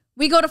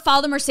 We go to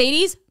follow the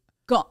Mercedes.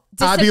 Go.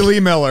 Abby Lee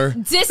Miller.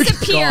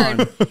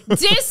 Disappeared.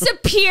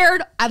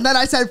 Disappeared. And then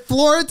I said,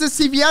 Florida to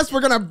CVS,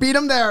 we're going to beat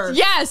them there.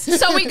 Yes.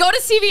 So we go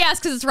to CVS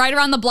because it's right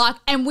around the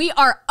block, and we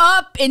are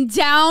up and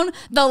down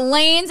the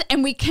lanes,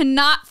 and we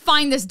cannot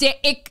find this.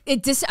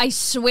 I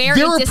swear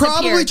They it were disappeared.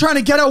 probably trying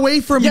to get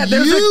away from Yeah,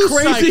 there's you, a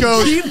crazy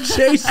psychos. jeep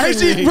chasing And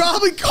she's me.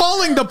 probably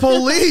calling the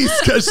police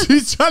because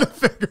she's trying to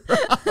figure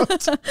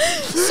out. So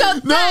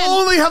Not then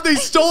only have they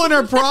stolen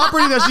her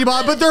property that she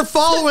bought, but they're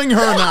following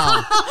her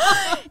now.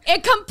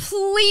 it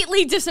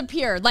completely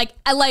disappeared. Like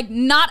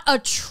not a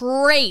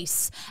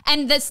trace.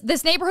 And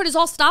this neighborhood is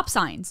all stop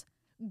signs.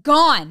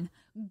 Gone.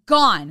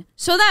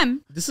 So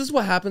then This is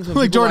what happens when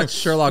Like, people Jordan, watch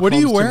Sherlock what are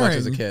Holmes you too much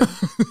as a kid.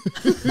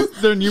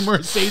 Their new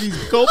Mercedes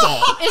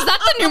Cobalt. is that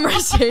the new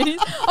Mercedes?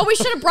 Oh, we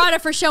should have brought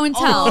it for show and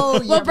tell. Oh,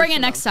 yeah, we'll bring we it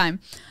next time.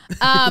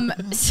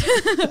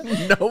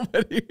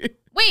 Nobody.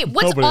 Wait,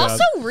 what's Nobody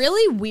also has.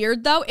 really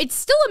weird though, it's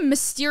still a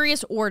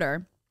mysterious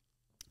order.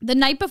 The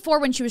night before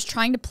when she was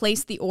trying to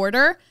place the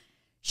order,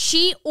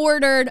 she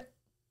ordered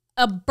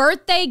a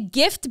birthday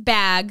gift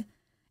bag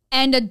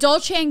and a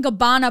Dolce &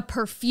 Gabbana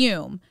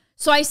perfume.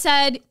 So I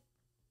said,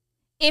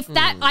 if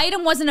that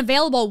item wasn't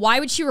available, why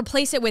would she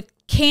replace it with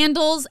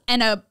candles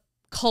and a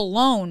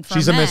cologne for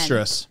She's men? a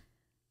mistress.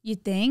 You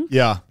think?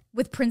 Yeah.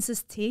 With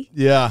Princess T?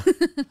 Yeah.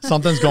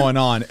 Something's going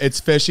on. It's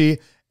fishy,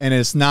 and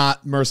it's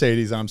not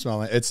Mercedes I'm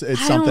smelling. It's I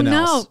something don't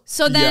know. else.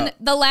 So then Yeah.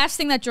 the last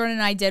thing that Jordan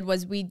and I did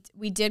was we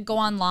did go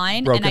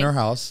online. Broke in and her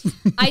house.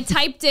 I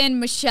typed in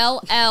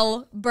Michelle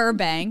L.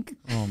 Burbank,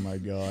 Oh, my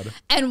God.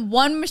 and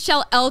one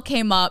Michelle L.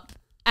 came up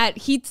at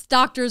Heath's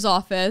doctor's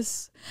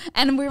office,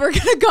 and we were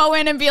going to go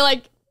in and be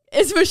like,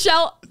 is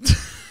Michelle...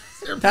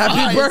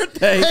 Happy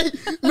birthday. Hey,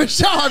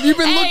 Michelle, have you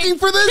been Hey, looking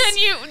for this? Can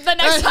you, the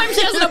next time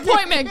she has an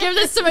appointment, give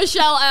this to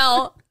Michelle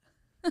L.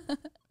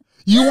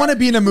 You want to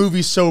be in a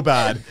movie so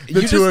bad.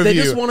 The two of They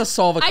you. just want to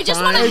solve a crime. I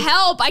just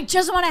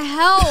want to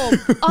help.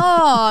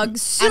 Oh,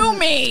 sue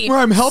me.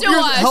 Rhyme, help, Sue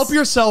us. help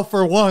yourself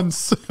for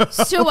once.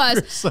 Sue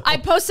us. I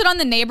posted on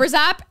the Neighbors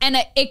app, and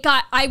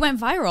I went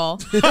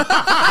viral.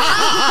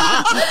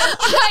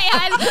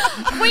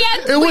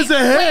 It was a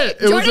hit.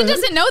 It was Jordan a hit.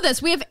 doesn't know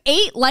this. We have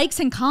 8 likes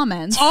and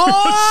comments.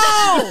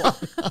 Oh!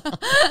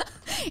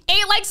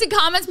 8 likes and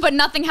comments, but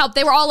nothing helped.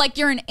 They were all like,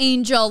 "You're an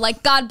angel."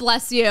 Like, God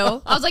bless you.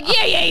 I was like,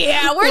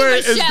 "Yeah.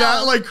 Where's Wait, Michelle?" is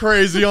that like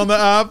crazy on the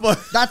app?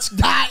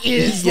 That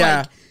is Yeah.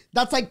 like,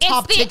 that's like It's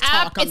top the TikTok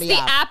app. on It's the the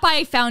app. app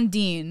I found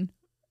Dean.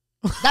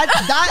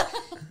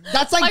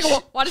 That's like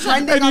What is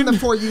that? trending on the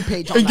For You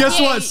page on And that. guess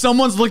what?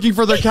 Someone's looking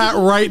for their cat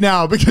right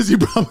now because he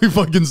probably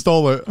fucking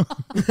stole it.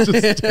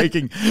 Just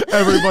taking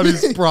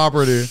everybody's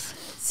property.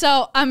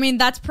 So I mean,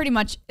 that's pretty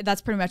much.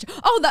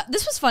 Oh,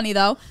 this was funny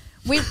though.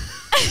 We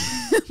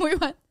we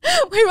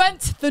went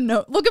to the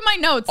note. Look at my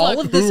notes. All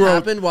Look. of this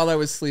happened while I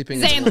was sleeping.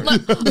 Zane,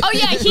 look. Oh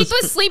yeah, Heath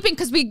was sleeping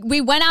because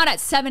we went out at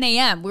 7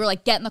 a.m. We were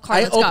like, get in the car.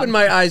 I Let's opened go.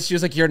 my eyes. She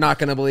was like, "You're not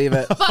gonna believe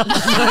it."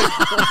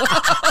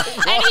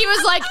 And he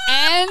was like,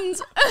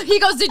 and he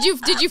goes, did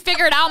you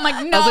figure it out? I'm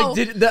like, no. I was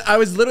like, I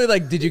was literally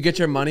like, "Did you get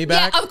your money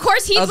back?" Yeah, of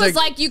course. Heath I was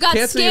like, you got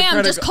 "Cancel your scammed.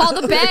 credit Just card."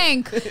 call the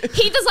bank.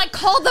 Heath is like,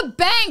 call the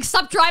bank.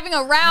 Stop driving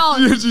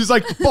around. She's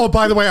like, oh,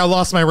 by the way, I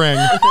lost my ring.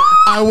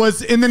 I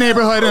was in the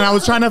neighborhood and I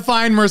was trying to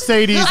find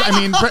Mercedes. I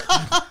mean,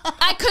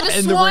 I could have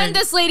In the sworn ring.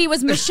 this lady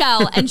was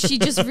Michelle, and she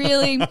just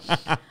really.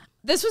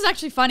 this was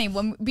actually funny.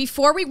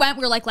 Before we went,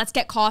 we were like, let's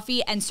get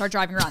coffee and start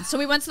driving around. So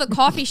we went to the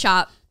coffee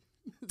shop.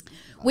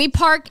 We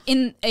park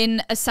in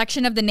a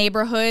section of the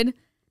neighborhood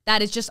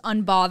that is just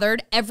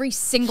unbothered every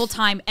single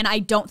time, and I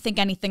don't think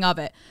anything of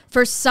it.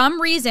 For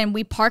some reason,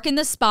 we park in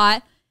the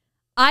spot.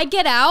 I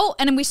get out,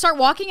 and then we start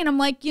walking, and I'm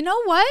like, you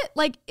know what?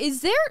 Like,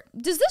 does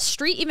this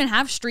street even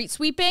have street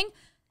sweeping?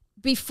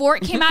 Before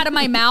it came out of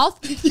my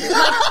mouth, like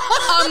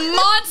a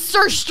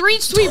monster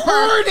street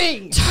sweeper.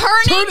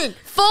 Turning.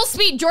 Full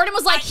speed. Jordan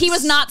was like, he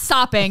was not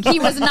stopping. He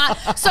was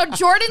not. So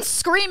Jordan's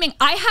screaming,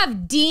 I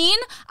have Dean.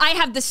 I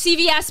have the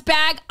CVS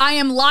bag. I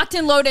am locked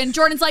and loaded. And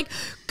Jordan's like,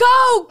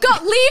 go,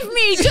 leave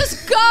me,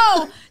 just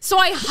go. So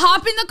I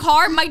hop in the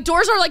car. My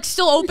doors are like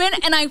still open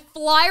and I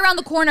fly around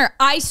the corner.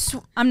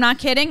 I'm not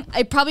kidding.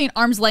 I probably an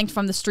arm's length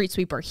from the street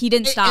sweeper. He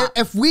didn't stop.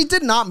 If we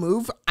did not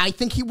move, I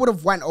think he would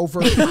have went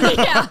over.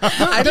 Yeah.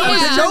 I know it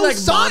was no like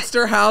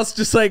Monster House,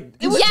 just like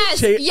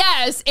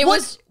yes. It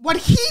was. What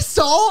he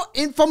saw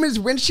from his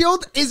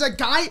windshield is a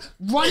guy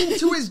running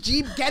to his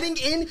Jeep, getting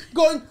in,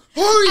 going,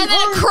 hurry, and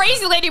then a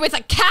crazy lady with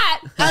a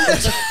cat.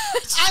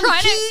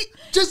 And he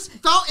just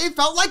felt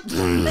like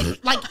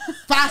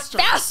faster.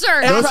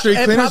 Those street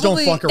cleaners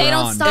don't fuck around. They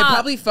don't stop. It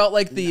probably felt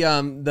like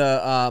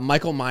the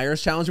Michael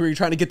Myers challenge where you're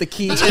trying to get the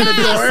key in the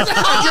door. And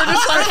you're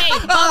just like,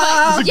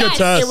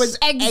 yes, it was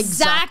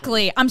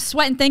exactly. I'm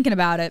sweating thinking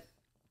about it.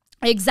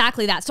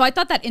 Exactly that. So I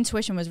thought that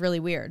intuition was really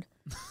weird.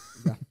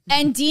 Yeah.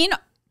 And Dean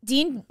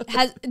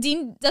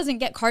doesn't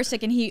get car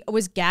sick, and he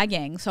was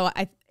gagging. So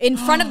in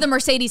front of the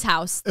Mercedes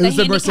house. It was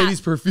the Mercedes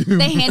perfume.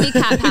 The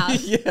handicap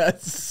house.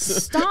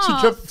 Yes. Stop.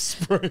 She kept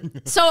spraying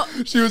it. So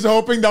she was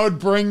hoping that would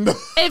bring the.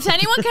 If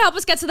anyone can help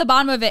us get to the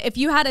bottom of it, if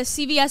you had a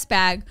CVS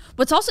bag,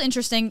 what's also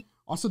interesting.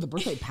 Also, the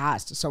birthday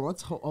passed, so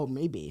let's hope. Oh,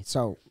 maybe.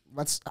 So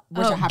let's.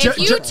 If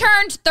you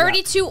turned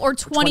 32 or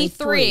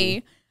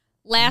 23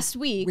 last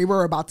week, we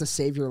were about to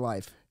save your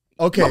life.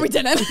 Okay. But we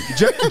didn't.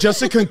 Just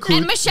to conclude.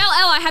 And Michelle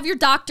L., I have your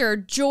doctor,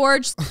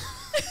 George.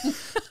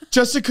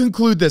 Just to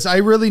conclude this, I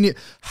really need.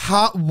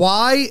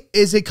 Why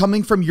is it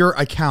coming from your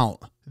account?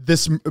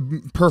 This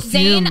perfume.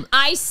 Zane,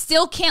 I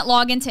still can't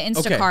log into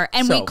Instacart,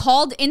 and we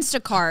called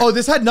Instacart. Oh,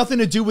 this had nothing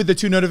to do with the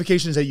 2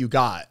 notifications that you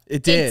got.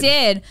 It did.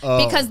 It did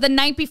because the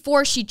night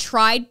before she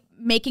tried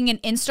making an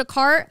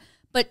Instacart,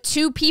 but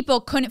 2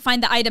 people couldn't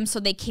find the item, so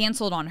they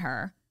canceled on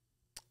her.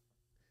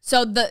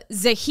 So the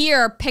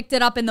Zahir picked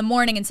it up in the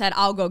morning and said,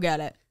 "I'll go get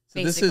it."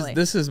 So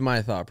this is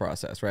my thought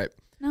process, right?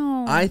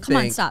 No, come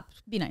on, stop.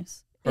 Be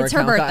nice. It's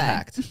her birthday. Got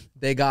hacked.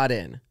 They got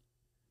in.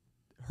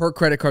 Her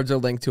credit cards are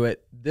linked to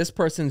it. This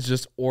person's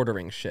just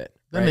ordering shit.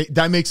 Right?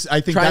 That makes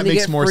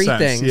more sense.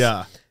 Things.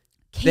 Yeah.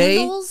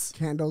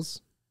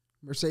 Candles,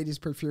 Mercedes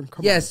perfume.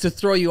 It's to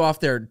throw you off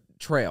their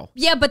trail.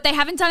 Yeah, but they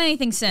haven't done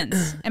anything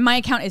since, and my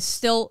account is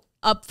still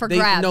up for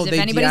grabs. No, if they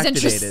anybody's deactivated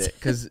interested, it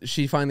because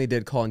she finally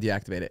did call and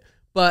deactivate it.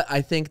 But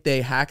I think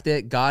they hacked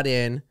it, got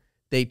in.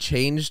 They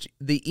changed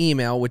the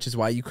email, which is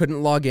why you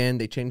couldn't log in.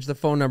 They changed the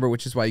phone number,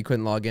 which is why you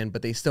couldn't log in.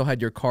 But they still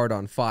had your card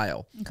on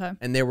file. Okay.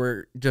 And they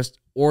were just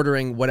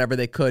ordering whatever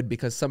they could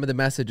because some of the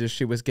messages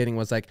she was getting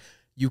was like,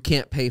 you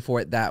can't pay for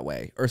it that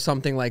way or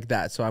something like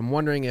that. So I'm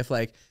wondering if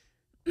like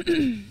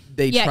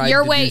they tried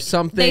to do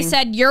something. They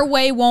said your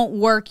way won't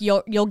work.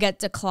 You'll get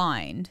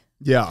declined.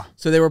 Yeah.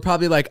 So they were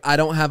probably like, I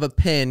don't have a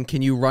PIN.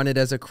 Can you run it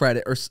as a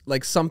credit or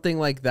like something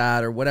like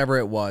that or whatever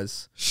it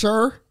was?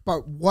 Sure.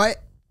 But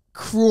what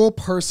cruel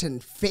person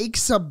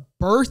fakes a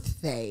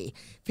birthday,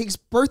 fakes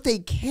birthday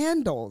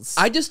candles?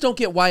 I just don't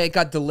get why it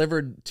got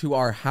delivered to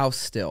our house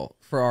still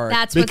for our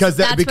because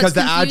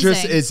the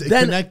address is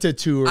connected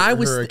to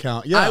her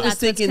account. Yeah. I was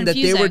thinking that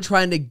they were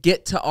trying to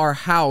get to our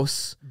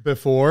house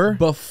before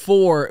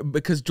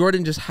because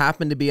Jordan just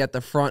happened to be at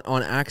the front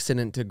on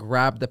accident to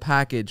grab the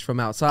package from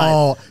outside.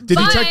 Oh, did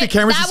he check the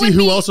cameras to see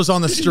who else was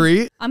on the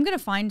street? I'm gonna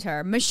find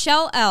her.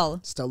 Michelle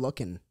L. Still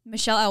looking.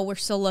 Michelle L. We're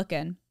still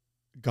looking.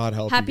 God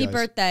help Happy you guys.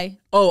 birthday.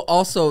 Oh,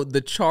 also the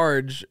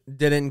charge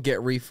didn't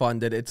get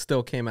refunded. It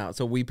still came out.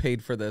 So we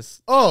paid for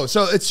this. Oh,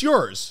 so it's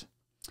yours.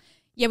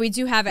 Yeah, we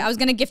do have it. I was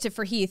going to gift it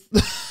for Heath.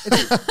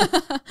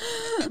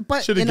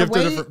 But should have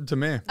gifted it to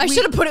me. I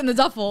should have put it in the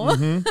duffel.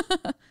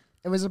 Mm-hmm.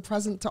 It was a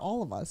present to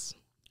all of us.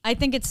 I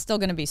think it's still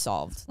going to be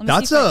solved. Let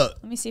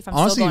me see if I'm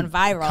honestly, still going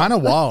viral. Kind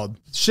of wild.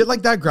 Shit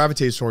like that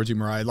gravitates towards you,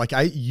 Mariah. Like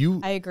I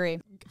agree.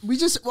 We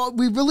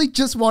really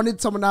just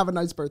wanted someone to have a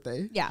nice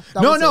birthday. Yeah.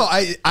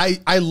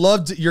 I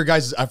loved your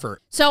guys'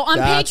 effort. So on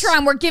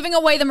Patreon, we're giving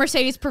away the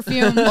Mercedes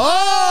perfume.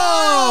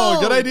 Oh,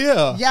 good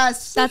idea.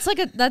 Yes. That's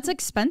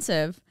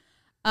expensive.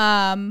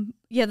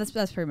 Yeah, that's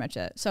pretty much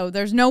it. So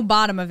there's no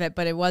bottom of it,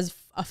 but it was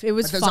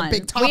fun. A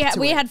big top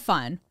we had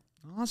fun.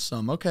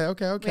 Awesome. Okay.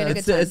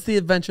 It's the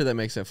adventure that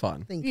makes it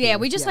fun.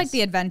 We just like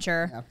the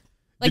adventure.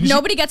 Like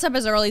nobody gets up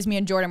as early as me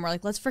and Jordan. We're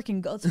like, let's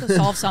freaking go. Let's go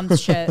solve some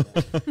shit.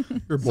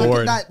 You're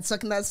bored.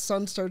 Second that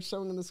sun starts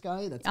showing in the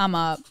sky. I'm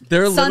up.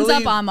 They're Sun's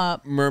literally up. I'm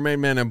up. Mermaid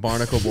Man and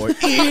Barnacle Boy.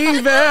 Evil. We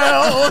should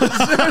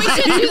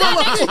do that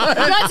next.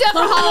 Let's do it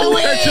for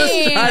Halloween.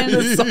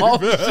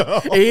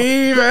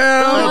 Evil.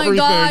 Oh my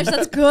gosh,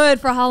 that's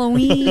good for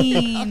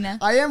Halloween.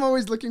 I am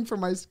always looking for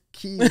my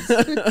keys.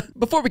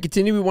 Before we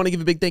continue, we want to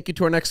give a big thank you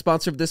to our next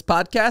sponsor of this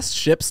podcast,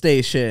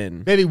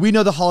 ShipStation. Baby, we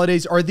know the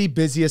holidays are the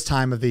busiest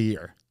time of the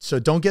year. So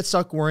don't get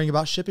stuck worrying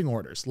about shipping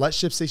orders. Let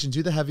ShipStation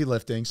do the heavy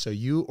lifting so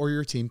you or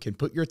your team can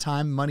put your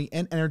time, money,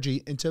 and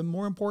energy into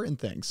more important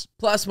things.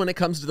 Plus, when it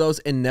comes to those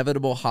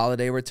inevitable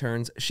holiday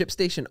returns,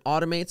 ShipStation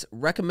automates,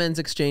 recommends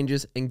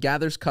exchanges, and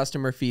gathers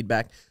customer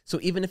feedback. So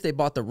even if they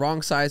bought the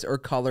wrong size or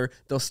color,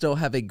 they'll still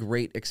have a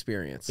great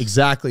experience.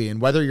 Exactly.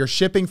 And whether you're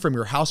shipping from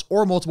your house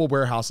or multiple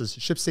warehouses,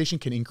 ShipStation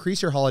can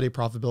increase your holiday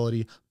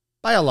profitability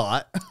by a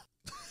lot.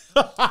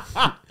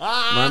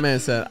 My man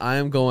said, I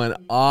am going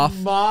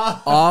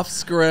off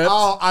script.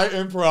 Oh, I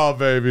improv,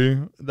 baby.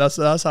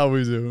 That's how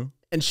we do.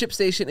 And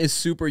ShipStation is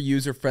super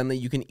user-friendly.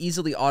 You can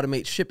easily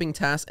automate shipping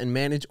tasks and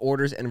manage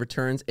orders and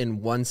returns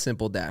in one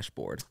simple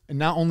dashboard. And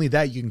not only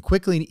that, you can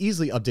quickly and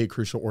easily update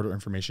crucial order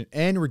information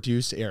and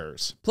reduce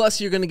errors.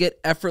 Plus, you're going to get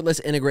effortless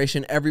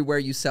integration everywhere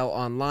you sell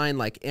online,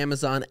 like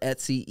Amazon,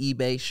 Etsy,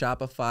 eBay,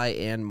 Shopify,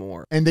 and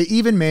more. And they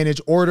even manage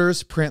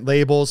orders, print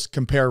labels,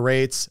 compare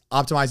rates,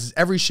 optimizes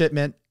every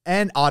shipment,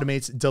 and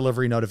automates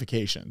delivery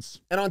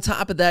notifications. And on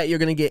top of that, you're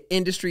going to get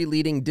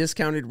industry-leading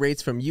discounted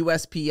rates from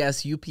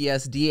USPS,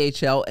 UPS,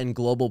 DHL, and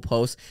Global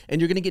Post.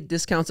 And you're going to get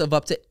discounts of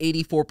up to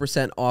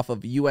 84% off of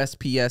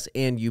USPS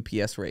and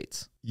UPS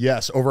rates.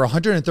 Yes, over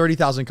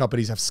 130,000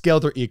 companies have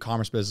scaled their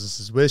e-commerce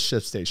businesses with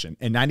ShipStation,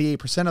 and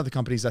 98% of the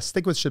companies that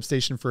stick with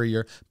ShipStation for a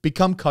year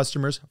become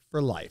customers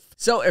for life.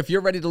 So if you're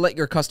ready to let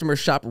your customers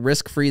shop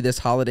risk-free this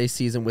holiday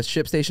season with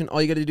ShipStation,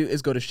 all you got to do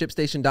is go to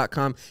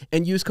ShipStation.com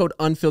and use code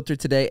UNFILTERED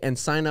today and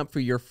sign up for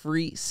your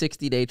free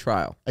 60-day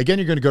trial. Again,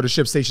 you're going to go to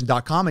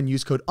ShipStation.com and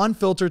use code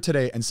UNFILTERED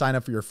today and sign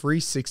up for your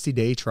free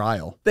 60-day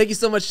trial. Thank you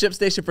so much,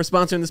 ShipStation, for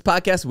sponsoring this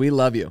podcast. We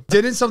love you.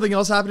 Didn't something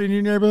else happen in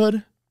your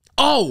neighborhood?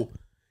 Oh,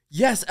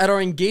 yes, at our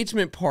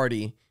engagement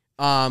party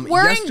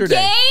We're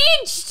yesterday.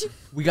 engaged.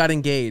 We got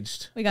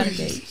engaged.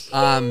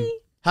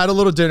 Had a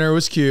little dinner. It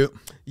was cute.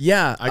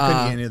 Yeah. I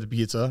couldn't eat any of the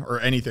pizza or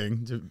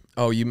anything.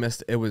 Oh, you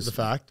missed. It was The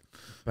fact.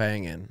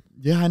 banging.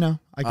 Yeah, I know.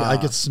 I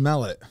could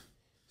smell it.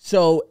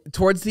 So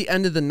towards the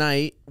end of the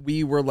night,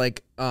 we were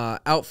like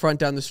out front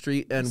down the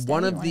street, and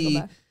one of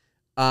the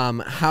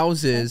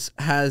houses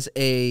has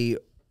a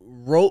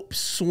rope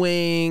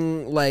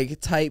swing like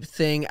type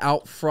thing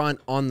out front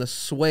on the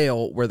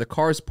swale where the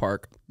cars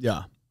park.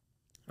 Yeah.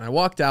 I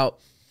walked out,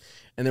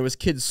 and there was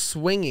kids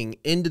swinging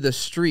into the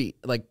street,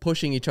 like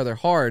pushing each other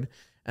hard.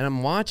 And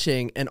I'm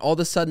watching, and all of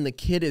a sudden the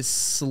kid is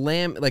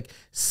slammed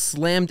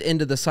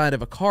into the side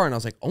of a car, and I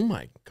was like, oh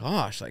my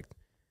gosh, like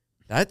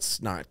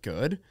that's not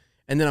good.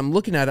 And then I'm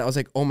looking at it, I was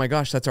like, oh my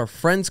gosh, that's our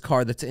friend's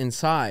car that's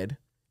inside,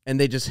 and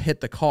they just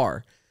hit the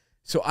car.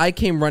 So I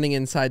came running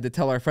inside to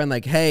tell our friend,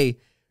 like, hey,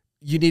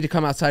 you need to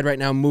come outside right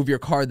now and move your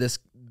car.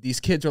 These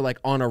kids are like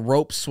on a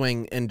rope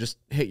swing and just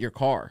hit your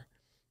car.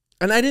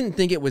 And I didn't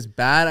think it was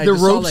bad. The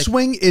rope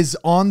swing is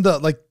on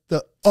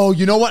oh,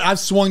 you know what? I've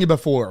swung it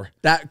before.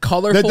 That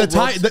colorful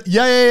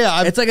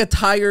yeah. It's like a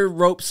tire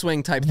rope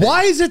swing type thing.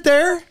 Why is it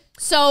there?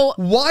 So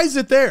why is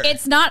it there?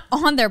 it's not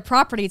on their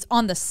property. It's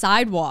on the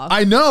sidewalk.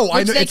 I know.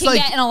 Which they It's can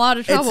get in a lot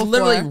of trouble It's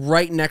literally for.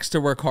 right next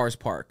to where cars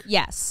park.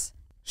 Yes.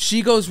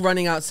 She goes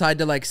running outside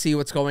to like see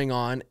what's going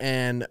on,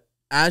 and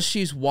as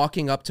she's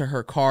walking up to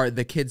her car,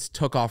 the kids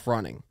took off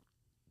running.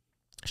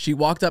 She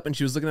walked up and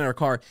she was looking at her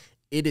car.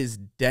 It is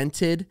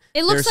dented.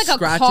 It looks There's like a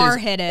scratches car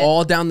hit it.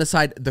 all down the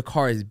side. The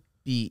car is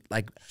beat.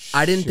 Like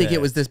I didn't think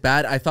it was this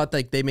bad. I thought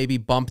like they maybe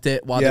bumped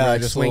it while they were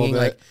like just a little swinging, bit.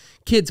 like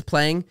kids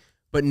playing.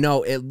 But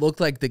no, it looked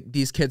like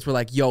these kids were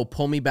like, "Yo,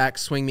 pull me back,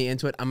 swing me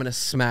into it. I'm gonna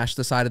smash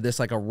the side of this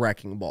like a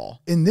wrecking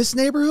ball." In this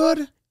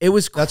neighborhood? It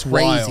was That's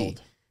crazy.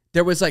 wild.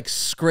 There was like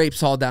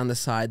scrapes all down the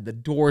side. The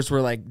doors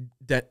were like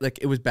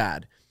it was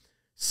bad.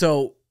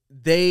 So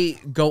they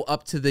go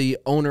up to the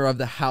owner of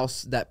the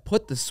house that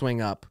put the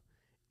swing up,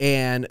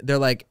 and they're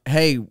like,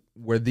 "Hey,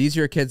 were these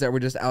your kids that were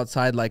just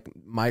outside? Like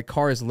my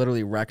car is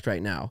literally wrecked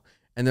right now."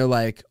 And they're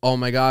like, "Oh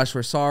my gosh,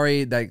 we're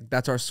sorry.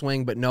 That's our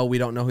swing, but no, we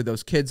don't know who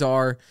those kids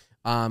are.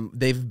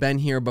 They've been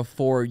here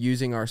before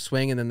using our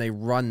swing, and then they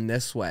run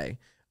this way.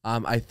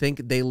 I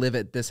think they live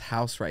at this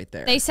house right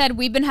there." They said,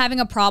 we've been having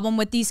a problem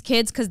with these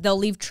kids because they'll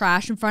leave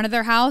trash in front of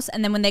their house,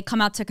 and then when they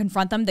come out to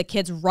confront them, the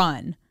kids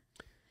run.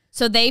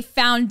 So they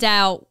found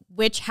out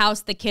which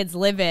house the kids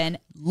live in.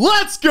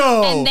 Let's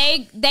go! And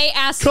they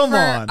asked for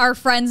our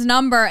friend's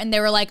number, and they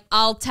were like,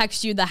 I'll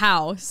text you the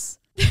house.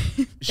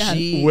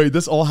 Wait,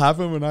 this all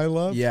happened when I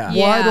left? Yeah.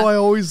 Why do I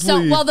always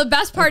leave? Well, the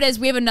best part is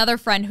we have another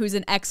friend who's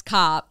an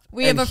ex-cop.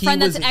 We have a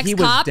friend that's an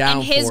ex-cop,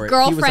 and his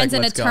girlfriend's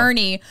an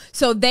attorney.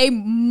 So they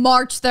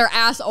marched their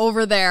ass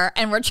over there,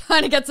 and we're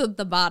trying to get to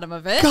the bottom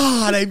of it.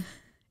 God,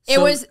 It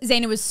was,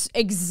 Zane, it was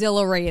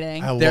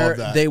exhilarating. I love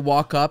that. They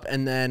walk up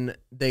and then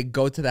they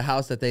go to the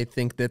house that they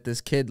think that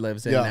this kid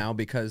lives in now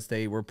because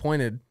they were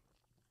pointed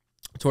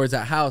towards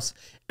that house,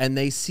 and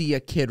they see a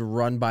kid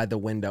run by the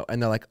window, and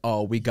they're like,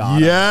 "Oh, we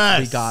got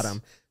him. We got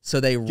him."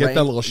 So they get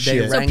that little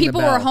shit. So people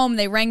were home.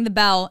 They rang the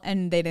bell,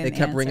 and they didn't. They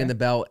kept answer. ringing the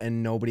bell,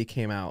 and nobody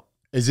came out.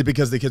 Is it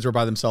because the kids were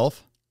by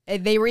themselves?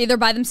 They were either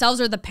by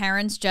themselves or the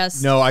parents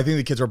just. No, I think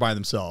the kids were by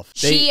themselves.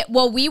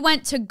 We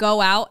went to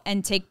go out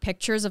and take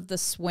pictures of the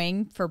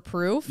swing for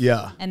proof.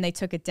 Yeah. And they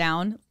took it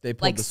down They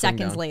pulled like the swing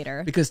seconds down.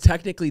 later. Because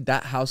technically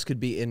that house could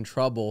be in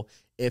trouble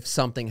if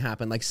something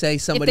happened. Like say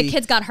somebody. If the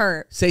kids got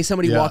hurt. Say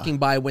somebody walking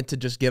by went to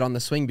just get on the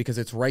swing because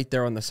it's right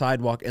there on the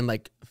sidewalk and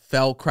like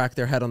cracked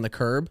their head on the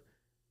curb.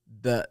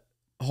 The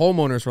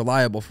homeowner's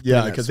reliable for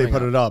because they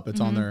put it up.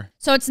 It's on there.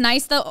 So it's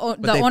nice the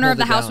owner of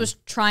the house was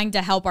trying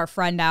to help our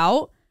friend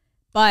out,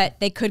 but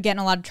they could get in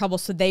a lot of trouble,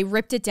 so they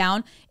ripped it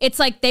down. It's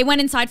like they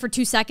went inside for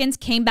 2 seconds,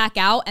 came back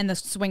out, and the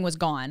swing was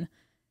gone.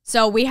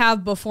 So we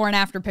have before and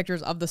after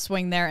pictures of the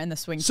swing there and the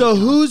swing. So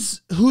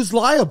who's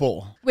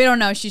liable? We don't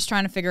know. She's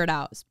trying to figure it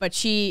out. But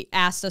she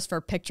asked us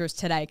for pictures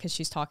today because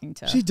she's talking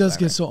to. She does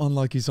get so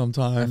unlucky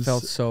sometimes. I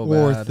felt so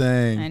Poor bad.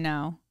 thing. I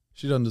know.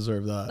 She doesn't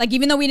deserve that. Like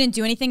even though we didn't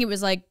do anything, it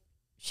was like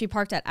she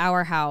parked at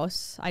our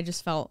house. I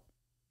just felt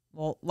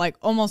like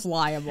almost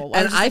liable.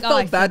 And I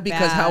felt feel bad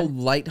because how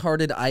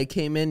lighthearted I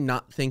came in,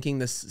 not thinking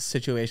this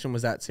situation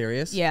was that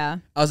serious. Yeah.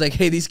 I was like,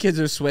 hey, these kids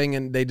are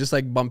swinging. They just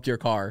like bumped your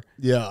car.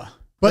 Yeah.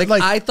 But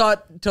like I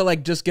thought to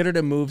like just get her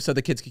to move so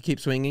the kids could keep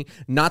swinging,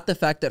 not the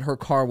fact that her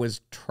car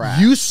was trashed.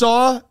 You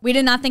saw? We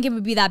did not think it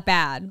would be that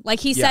bad. Like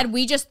he said,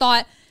 we just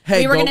thought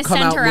hey, we were going to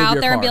send her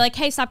out there and be car. like,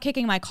 hey, stop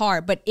kicking my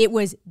car. But it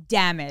was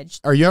damaged.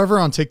 Are you ever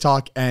on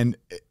TikTok and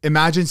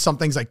imagine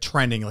something's like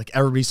trending, like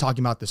everybody's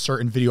talking about this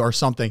certain video or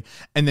something,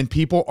 and then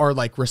people are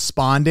like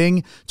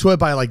responding to it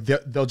by like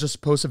they'll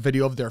just post a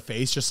video of their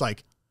face, just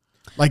like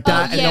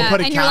that, and they'll put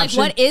a and caption.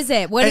 You're like, what is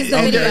it? What is the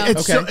video?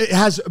 It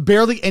has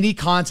barely any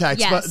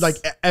context, but like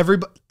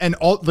everybody and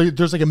all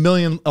there's like a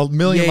million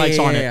likes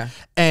on it,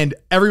 and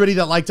everybody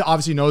that liked it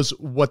obviously knows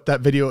what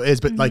that video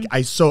is. But like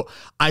I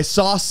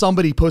saw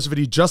somebody post a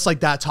video just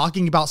like that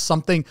talking about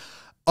something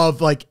of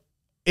like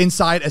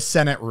inside a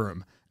Senate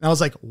room. And I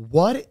was like,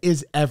 what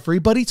is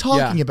everybody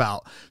talking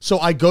about? So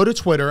I go to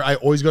Twitter. I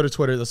always go to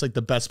Twitter. That's like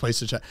the best place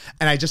to check.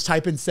 And I just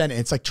type in Senate.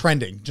 It's like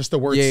trending, just the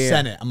word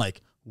Senate. I'm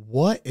like,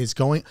 what is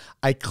going?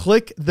 I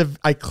click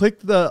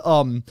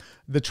the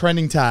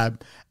trending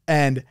tab,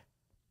 and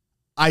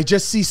I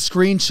just see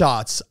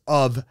screenshots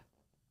of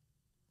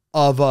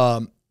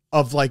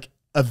like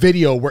a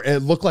video where it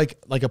looked like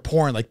a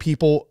porn, like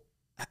people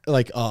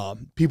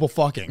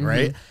fucking,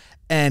 right?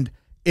 And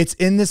it's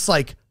in this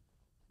like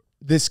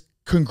this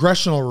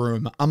congressional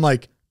room. I'm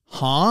like,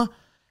 huh?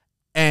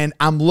 And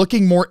I'm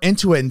looking more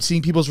into it and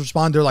seeing people's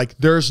respond. They're like,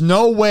 there's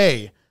no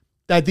way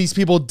that these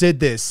people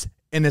did this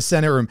in a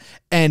Senate room.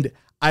 And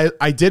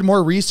I did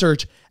more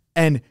research,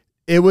 and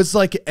it was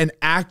like an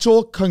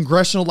actual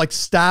congressional like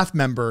staff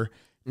member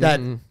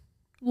that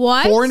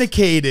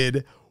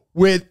fornicated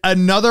with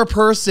another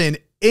person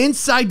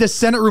inside the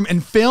Senate room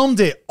and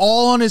filmed it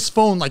all on his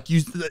phone. Like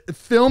you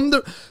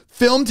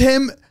filmed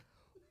him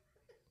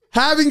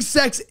having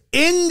sex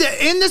in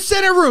the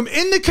Senate room,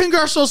 in the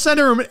congressional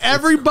Senate room, and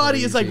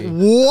everybody is like,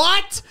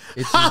 what?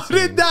 How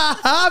did that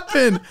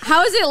happen?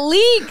 How is it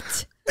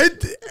leaked?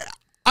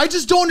 I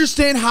just don't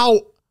understand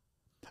how,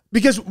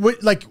 because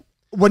like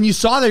when you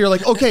saw that, you're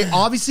like, okay,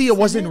 obviously it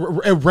wasn't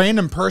a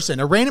random person.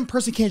 A random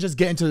person can't just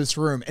get into this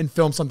room and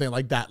film something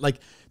like that. Like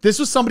this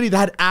was somebody that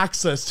had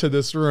access to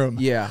this room.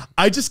 Yeah.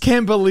 I just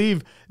can't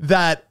believe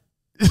that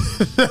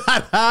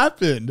that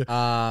happened.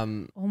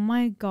 Oh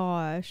my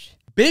gosh.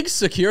 Big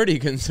security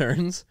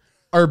concerns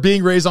are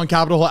being raised on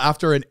Capitol Hill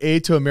after an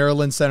aide to a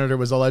Maryland senator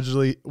was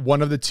allegedly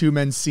one of the two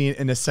men seen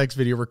in a sex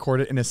video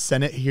recorded in a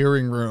Senate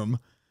hearing room.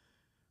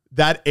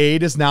 That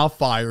aide is now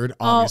fired,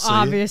 obviously. Oh,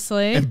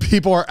 obviously. And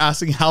people are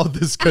asking how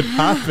this could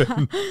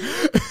happen.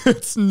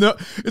 It's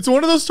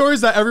one of those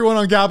stories that everyone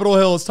on Capitol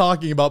Hill is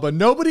talking about, but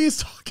nobody is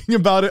talking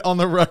about it on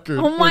the record.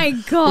 Oh my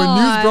God.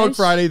 When news broke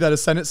Friday that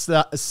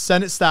a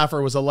Senate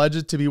staffer was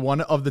alleged to be one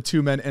of the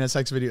two men in a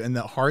sex video in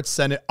the Hart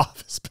Senate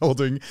office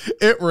building,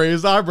 it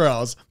raised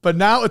eyebrows. But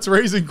now it's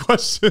raising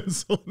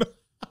questions.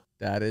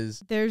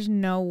 There's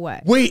no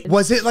way. Wait,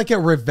 was it like a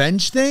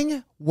revenge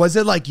thing? Was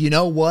it like, you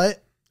know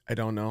what? I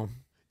don't know.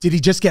 Did he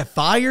just get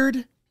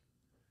fired?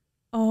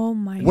 Oh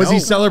my God. Was he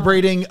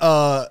celebrating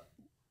a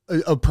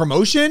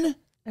promotion?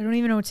 I don't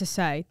even know what to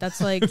say. That's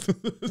like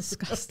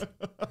disgusting.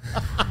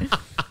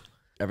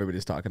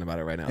 Everybody's talking about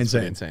it right now. It's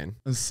insane.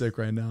 I'm sick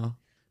right now.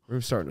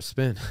 Room's starting to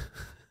spin.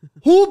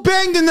 Who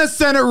banged in the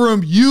Senate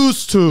room?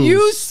 Used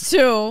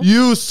to.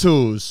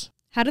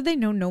 How did they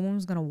know no one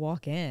was going to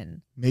walk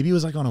in? Maybe it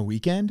was like on a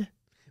weekend.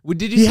 Well,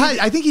 did you?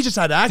 I think he just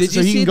had access,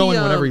 so he can go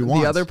in whenever he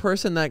wants. The other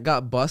person that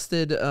got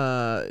busted,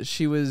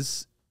 she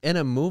was in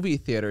a movie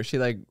theater. She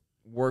like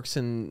works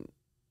in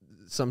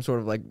some sort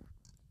of like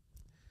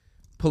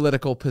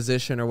political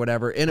position or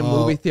whatever in a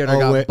movie theater.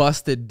 Got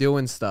busted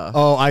doing stuff.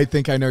 Oh, I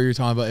think I know what you're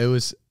talking about. It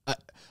was.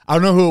 I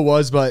don't know who it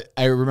was, but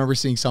I remember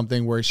seeing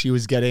something where she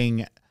was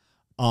getting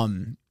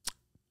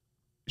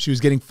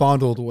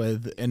fondled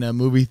with in a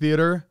movie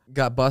theater.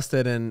 Got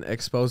busted and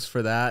exposed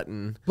for that.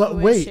 And But Who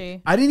is wait,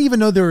 she? I didn't even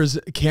know there was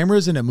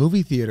cameras in a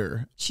movie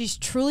theater. She's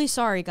truly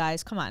sorry,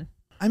 guys. Come on.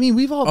 I mean,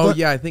 we've all oh done,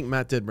 yeah, I think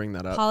Matt did bring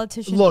that up.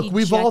 Politician. look,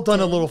 we've all done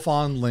a ejected. little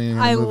fondling in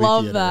a I movie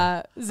love theater.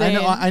 that. Zane.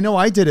 I know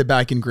I did it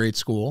back in grade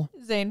school.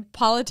 Zane,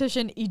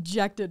 politician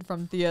ejected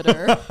from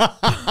theater.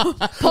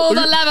 Pull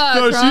the lever,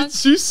 No, Crunch.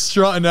 she's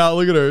strutting out.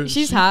 Look at her.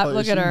 She's hot. like-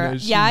 Look at her.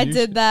 she- Yeah, I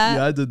did that.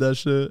 Yeah, I did that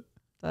shit.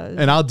 And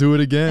And I'll do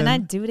it again.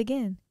 I'd do it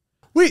again.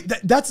 Wait,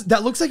 that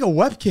looks like a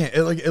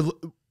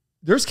webcam.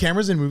 There's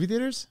cameras in movie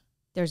theaters?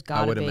 There's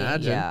gotta would be.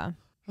 imagine. Yeah.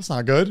 That's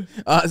not good.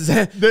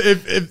 Zane,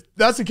 If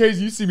that's the case,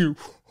 you see me.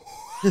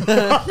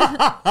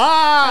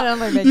 I don't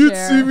like my You'd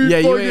chair. see me Yeah,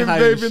 you ain't fucking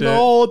hiding vaping shit. the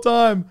whole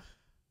time.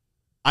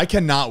 I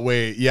cannot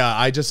wait. Yeah,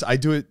 I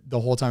do it the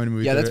whole time in a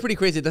movie yeah, theater. that's pretty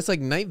crazy. That's like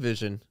night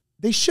vision.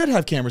 They should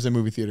have cameras in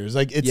movie theaters.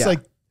 Like it's Yeah.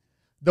 like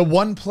the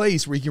one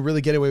place where you can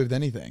really get away with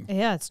anything.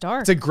 Yeah, it's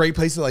dark. It's a great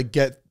place to like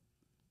get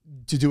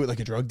to do it like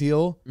a drug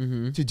deal,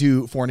 Mm-hmm. to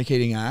do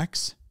fornicating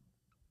acts,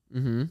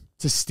 Mm-hmm.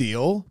 to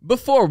steal.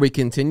 Before we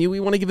continue, we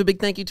want to give a big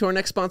thank you to our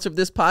next sponsor of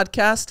this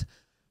podcast,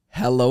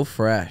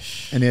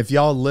 HelloFresh. And if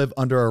y'all live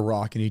under a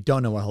rock and you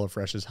don't know what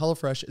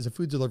HelloFresh is a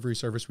food delivery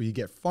service where you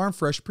get farm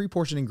fresh,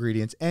 pre-portioned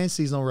ingredients and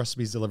seasonal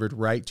recipes delivered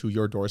right to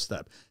your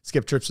doorstep.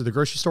 Skip trips to the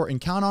grocery store and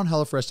count on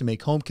HelloFresh to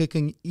make home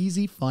cooking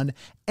easy, fun,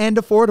 and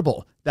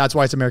affordable. That's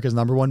why it's America's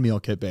 #1 meal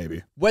kit,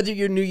 baby. Whether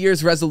your New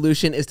Year's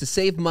resolution is to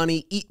save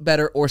money, eat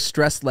better, or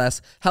stress less,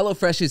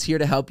 HelloFresh is here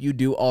to help you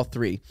do all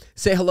three.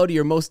 Say hello to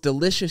your most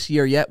delicious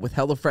year yet with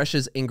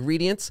HelloFresh's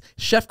ingredients,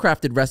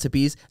 chef-crafted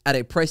recipes at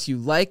a price you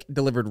like,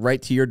 delivered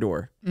right to your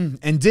door.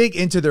 And dig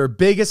into their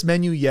biggest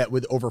menu yet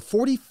with over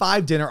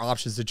 45 dinner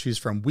options to choose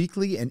from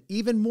weekly and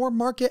even more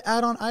market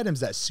add-on items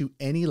that suit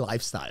any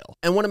lifestyle.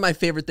 And one of my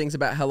favorite things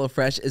about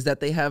HelloFresh is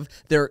that they have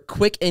their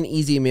quick and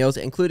easy meals,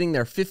 including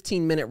their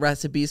 15-minute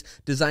recipes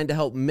designed to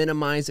help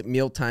minimize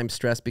mealtime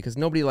stress, because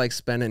nobody likes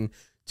spending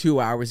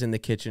 2 hours in the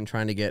kitchen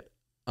trying to get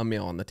a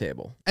meal on the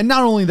table. And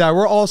not only that,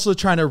 we're also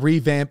trying to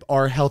revamp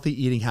our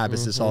healthy eating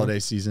habits this holiday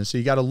season. So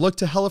you got to look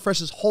to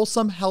HelloFresh's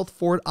wholesome,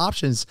 health-forward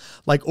options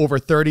like over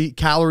 30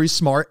 calorie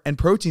smart and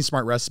protein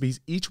smart recipes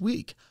each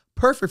week.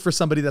 Perfect for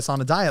somebody that's on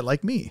a diet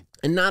like me.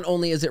 And not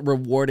only is it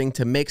rewarding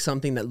to make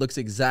something that looks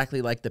exactly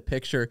like the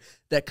picture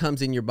that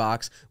comes in your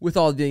box with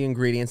all the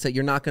ingredients that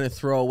you're not going to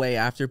throw away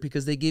after,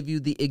 because they give you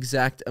the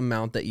exact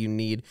amount that you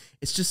need.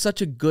 It's just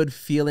such a good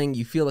feeling.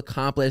 You feel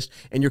accomplished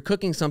and you're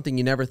cooking something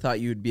you never thought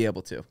you'd be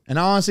able to. And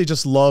I honestly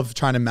just love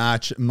trying to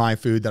match my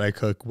food that I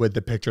cook with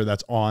the picture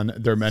that's on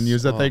their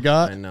menus that they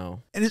got. I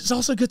know. And it's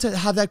also good to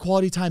have that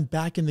quality time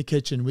back in the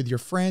kitchen with your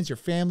friends, your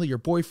family, your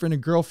boyfriend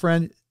and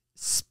girlfriend,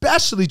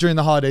 especially during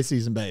the holiday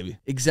season, baby.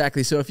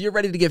 Exactly. So if you're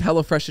ready to give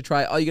HelloFresh a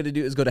try, all you got to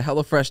do is go to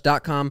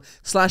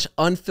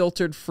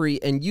HelloFresh.com/unfilteredfree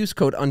and use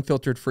code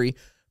unfilteredfree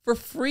for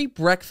free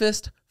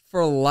breakfast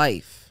for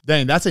life.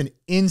 Dang, that's an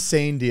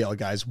insane deal,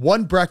 guys.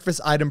 One breakfast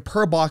item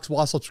per box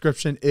while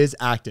subscription is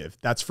active.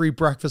 That's free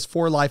breakfast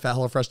for life at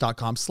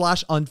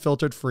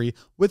HelloFresh.com/unfilteredfree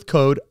with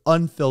code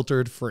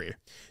unfilteredfree.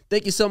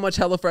 Thank you so much,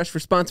 HelloFresh, for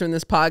sponsoring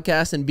this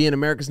podcast and being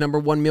America's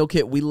 #1 meal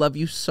kit. We love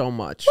you so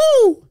much.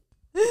 Woo!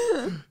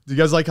 Do you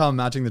guys like how I'm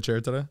matching the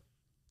chair today?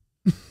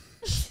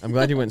 I'm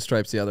glad you went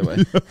stripes the other way.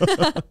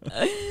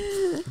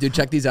 Dude,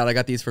 check these out. I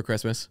got these for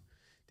Christmas.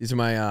 These are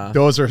my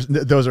Those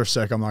are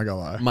sick. I'm not gonna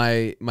lie.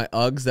 my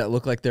Uggs that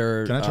look like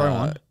they're. Can I try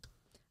one?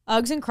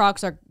 Uggs and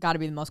Crocs are got to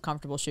be the most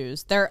comfortable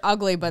shoes. They're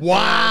ugly, but They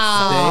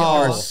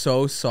Wow. are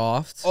so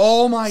soft.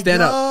 Oh my Stand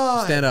god!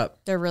 up. Stand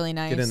up. they're really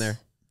nice. Get in there.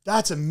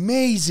 That's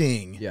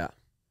amazing. Yeah.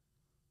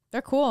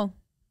 They're cool.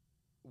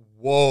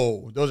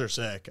 Whoa, those are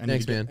sick.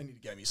 Thanks, man. I need to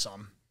get me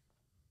some.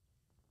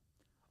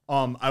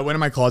 I went in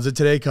my closet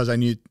today because I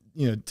knew,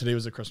 today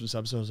was a Christmas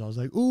episode. So I was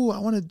like, ooh, I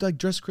want to like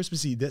dress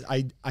Christmassy.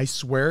 I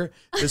swear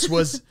this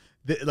was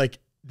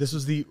this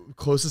was the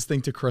closest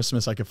thing to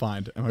Christmas I could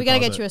find. In my We got to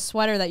get closet. you a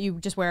sweater that you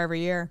just wear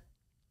every year.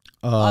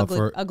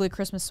 Ugly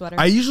Christmas sweater.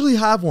 I usually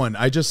have one.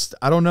 I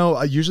don't know.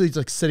 I usually it's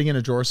like sitting in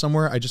a drawer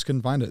somewhere. I just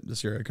couldn't find it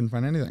this year. I couldn't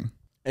find anything.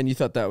 And you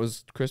thought that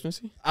was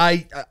Christmassy?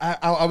 I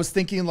was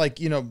thinking like,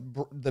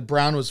 the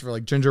brown was for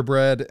like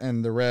gingerbread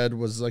and the red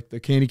was like the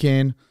candy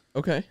cane.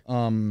 Okay.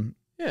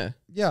 Yeah.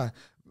 Yeah.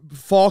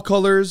 Fall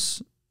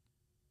colors.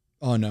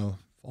 Oh no,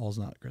 fall's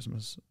not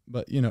Christmas,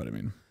 but you know what I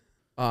mean.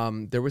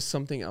 There was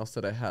something else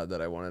that I had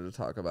that I wanted to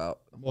talk about.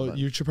 Hold Well, on.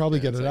 you should probably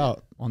Give get me it one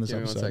out on this Give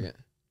me 1 episode. second.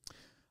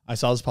 I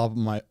saw this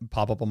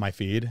pop up on my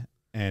feed,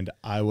 and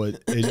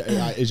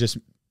it just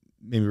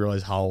made me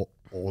realize how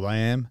old I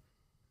am.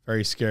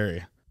 Very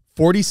scary.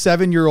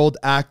 47-year-old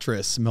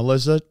actress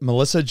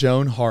Melissa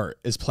Joan Hart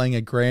is playing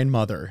a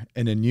grandmother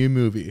in a new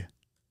movie,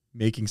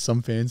 making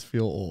some fans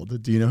feel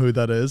old. Do you know who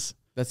that is?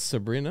 That's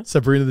Sabrina?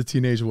 Sabrina the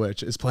Teenage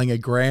Witch is playing a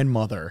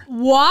grandmother.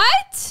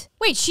 What?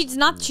 Wait, she does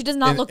not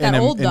look that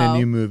old in though. a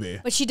new movie.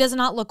 But she does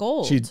not look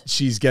old.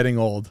 She's getting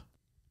old.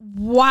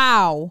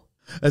 Wow.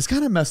 It's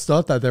kind of messed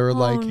up that they were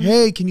like,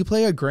 "Hey, can you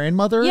play a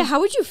grandmother?" Yeah, how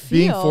would you feel?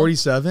 Being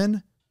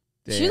 47.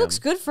 Damn. She looks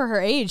good for her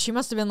age. She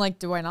must have been like,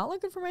 do I not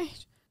look good for my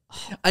age?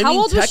 I How mean,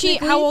 old was she?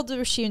 How old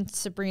was she in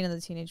Sabrina the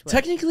Teenage Witch?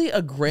 Technically,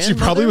 a grandmother. She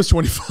probably was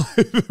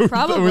 25.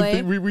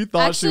 Probably. we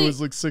thought Actually, she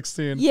was like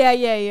 16.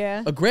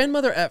 Yeah. A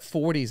grandmother at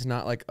 40 is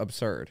not like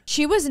absurd.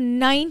 She was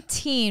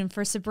 19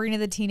 for Sabrina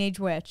the Teenage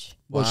Witch.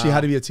 Well, she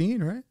had to be a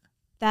teen, right?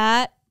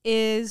 That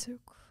is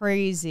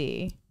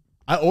crazy.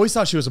 I always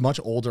thought she was much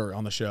older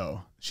on the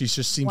show. She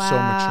just seems so mature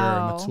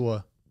and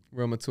mature.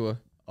 Real mature.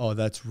 Oh,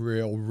 that's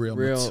real mature.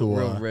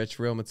 Real rich,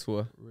 real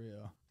mature.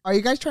 Real. Are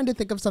you guys trying to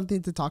think of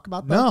something to talk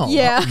about? Though? No.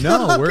 Yeah.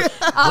 No,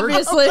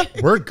 Obviously.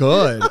 we're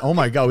good. Oh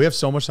my God, we have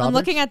so much topics. I'm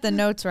looking at the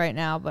notes right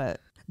now, but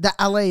The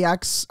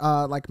LAX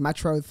like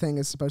metro thing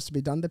is supposed to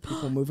be done. The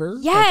people mover.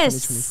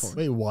 Yes. 2024.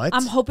 Wait, what?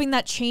 I'm hoping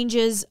that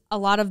changes a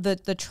lot of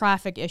the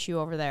traffic issue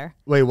over there.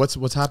 Wait,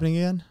 what's happening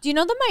again? Do you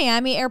know the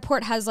Miami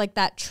airport has like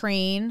that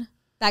train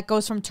that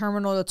goes from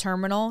terminal to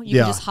terminal? You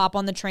Yeah. can just hop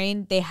on the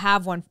train. They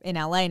have one in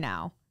LA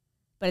now,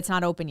 but it's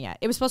not open yet.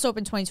 It was supposed to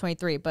open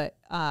 2023, but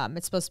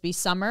it's supposed to be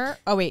summer.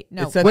 Oh wait,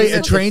 no. It's that- Wait,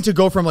 a train to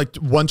go from like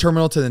one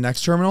terminal to the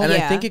next terminal? And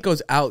Yeah. I think it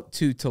goes out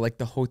to like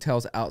the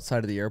hotels outside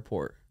of the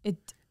airport.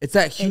 It's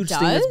that huge It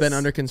thing that's does? been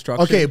under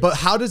construction. Okay, but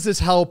how does this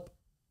help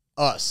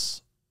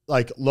us,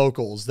 like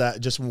locals that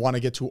just want to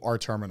get to our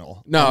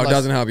terminal? No, Unless- it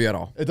doesn't help you at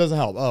all. It doesn't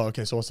help. Oh,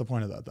 okay. So what's the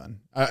point of that then?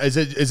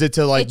 Is it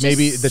to like It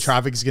maybe just- the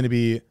traffic is going to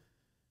be?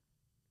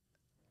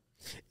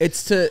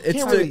 It's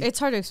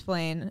Hard to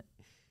explain.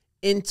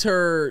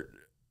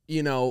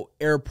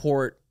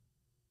 airport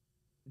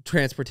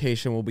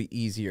transportation will be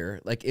easier.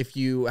 Like if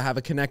you have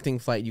a connecting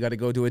flight, you got to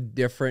go to a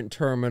different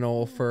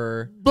terminal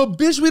for. But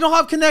bitch, we don't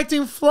have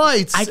connecting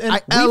flights in we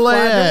fly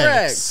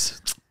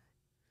LAX.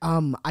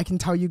 I can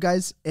tell you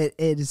guys,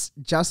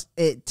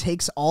 it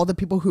takes all the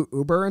people who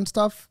Uber and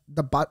stuff.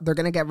 They're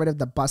gonna get rid of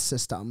the bus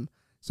system,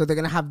 so they're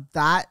gonna have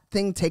that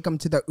thing take them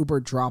to the Uber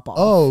drop off.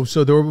 Oh,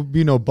 so there will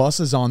be no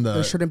buses on the.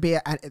 There shouldn't be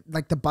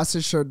like the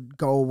buses should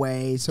go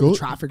away, so the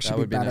traffic should be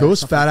would be better. nice. Those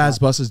stuff fat like ass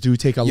that. buses do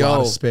take a lot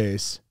Yo. of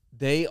space.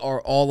 They are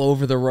all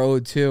over the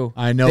road too.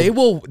 I know.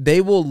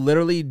 They will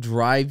literally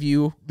drive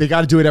you. They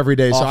got to do it every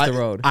day. Off So the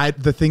road.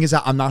 the thing is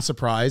that I'm not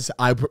surprised.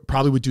 I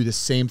probably would do the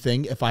same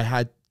thing if I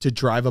had to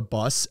drive a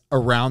bus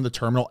around the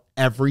terminal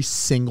every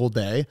single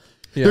day.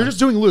 Yeah. They're just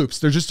doing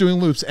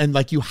loops. And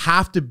like you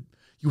have to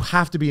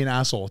be an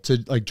asshole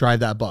to like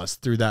drive that bus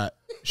through that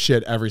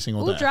shit every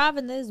single Who day.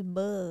 driving this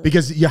bus?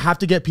 Because you have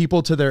to get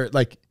people to their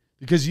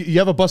because you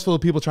have a bus full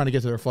of people trying to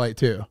get to their flight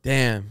too.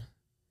 Damn.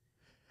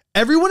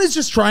 Everyone is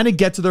just trying to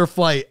get to their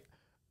flight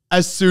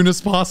as soon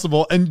as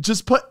possible and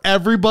just put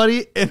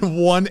everybody in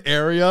one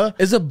area.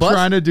 Is a bus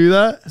trying to do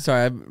that?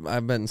 Sorry,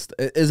 I've been.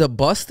 Is a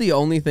bus the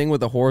only thing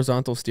with a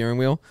horizontal steering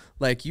wheel?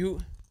 Like you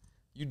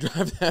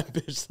drive that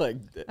bitch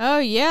like this. Oh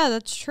yeah,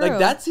 that's true. Like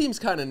that seems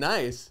kind of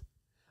nice.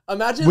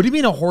 Imagine. What do you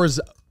mean a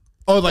horizontal?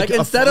 Oh, like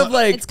instead of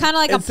like It's kinda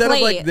like a instead of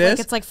plate, like this, like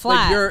it's like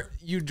flat.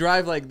 you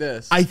drive like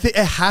this. I think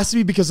it has to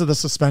be because of the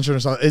suspension or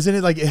something, isn't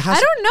it? Like it has.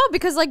 I don't know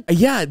because like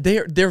Yeah,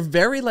 they're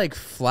very like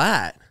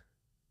flat.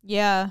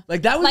 yeah,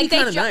 Like that would like be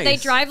kind of nice. they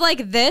drive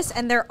like this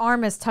and their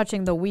arm is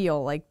touching the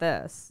wheel like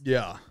this.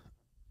 Yeah,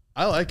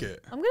 I like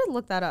it. I'm gonna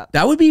look that up.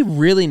 That would be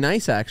really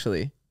nice,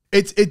 actually.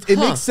 It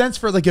makes sense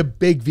for like a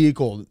big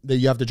vehicle that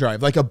you have to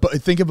drive. Like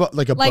think about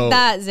like a Like boat.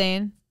 that,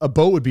 Zane. A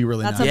boat would be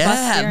really That's nice. a bus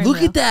Yeah, steering look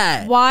wheel. at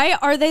that. Why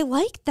are they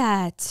like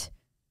that?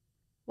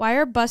 Why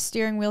are bus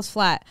steering wheels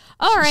flat?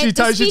 All right, She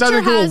typed in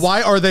Google,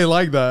 why are they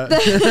like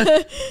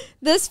that?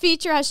 This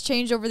feature has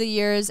changed over the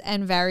years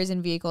and varies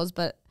in vehicles,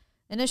 but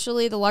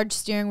initially the large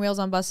steering wheels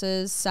on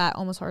buses sat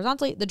almost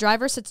horizontally. The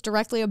driver sits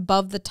directly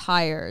above the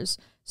tires.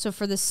 So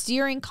for the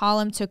steering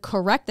column to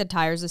correct the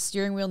tires, the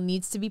steering wheel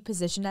needs to be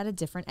positioned at a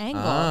different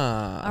angle.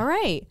 All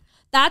right.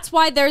 That's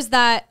why there's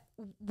that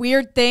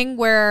weird thing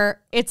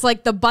where it's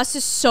like the bus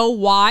is so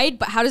wide,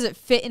 but how does it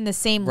fit in the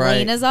same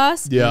lane as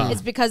us? Yeah.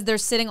 It's because they're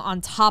sitting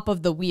on top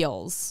of the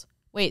wheels.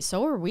 Wait,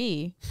 so are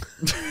we?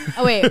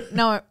 Oh, wait.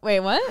 No, wait,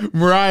 what?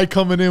 Mariah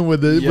coming in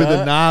with the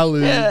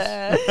knowledge.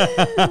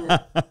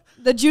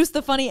 The juice,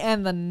 the funny,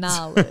 and the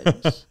knowledge.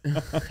 And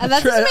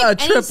that doesn't make A any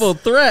triple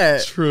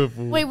threat.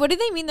 Triple. Wait, what do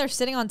they mean they're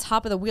sitting on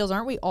top of the wheels?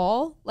 Aren't we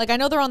all? Like, I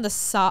know they're on the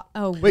side.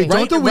 Oh, Wait, wait.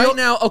 don't the wheel- right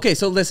now, okay,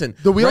 so listen.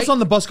 The wheels right, on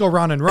the bus go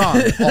round and round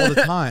all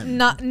the time.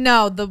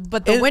 No,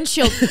 but the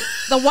windshield,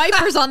 the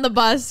wipers on the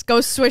bus go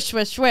swish,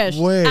 swish, swish.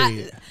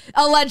 Wait.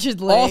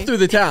 Allegedly. all through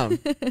the town.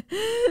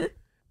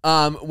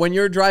 When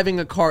you're driving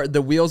a car,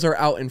 the wheels are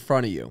out in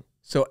front of you.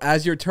 So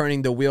as you're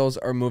turning, the wheels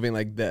are moving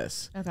like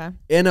this. Okay.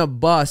 In a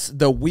bus,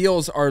 the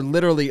wheels are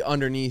literally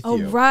underneath Oh,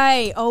 you.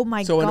 right. Oh,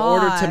 my God. So in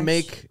order to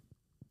make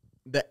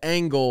the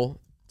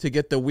angle to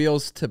get the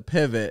wheels to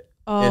pivot,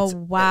 Oh, it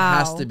wow.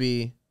 has to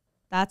be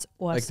That's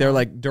awesome. like they're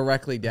like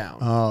directly down.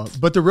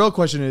 But the real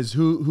question is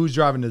who's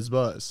driving this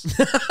bus?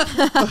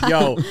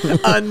 Yo,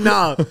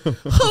 enough.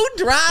 Who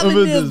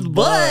driving this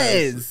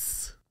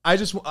bus? I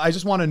just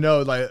want to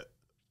know like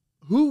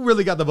who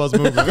really got the bus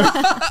moving?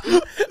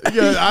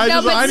 Yeah, I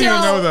didn't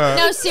even know that.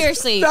 No,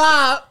 seriously.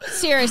 Stop.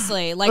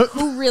 Seriously. Like,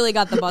 who really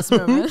got the bus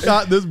moving?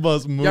 Got this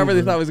bus moving. Y'all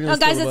really thought I was gonna. No,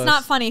 guys, steal the it's not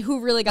bus. funny.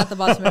 Who really got the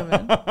bus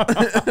moving?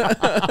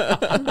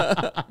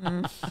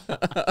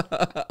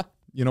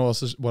 You know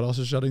what else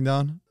is shutting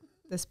down?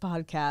 This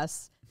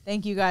podcast.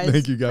 Thank you guys.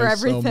 Thank you for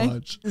guys so everything.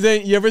 much.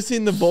 Zane, you ever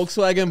seen the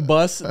Volkswagen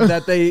bus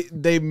that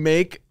they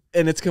make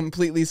and it's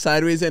completely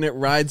sideways and it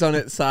rides on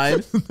its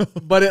side,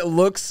 but it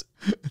looks.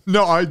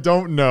 No, I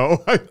don't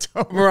know. I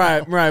don't.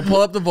 Mariah,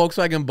 pull up the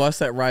Volkswagen bus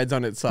that rides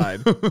on its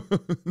side.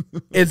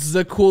 It's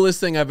the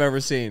coolest thing I've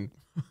ever seen.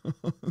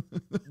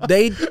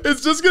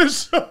 It's just gonna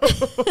show.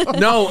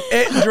 No,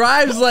 it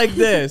drives like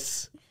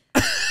this.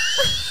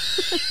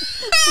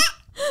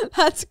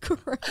 That's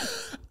great.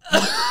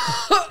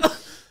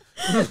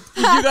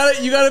 You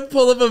gotta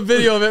pull up a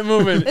video of it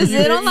moving. Is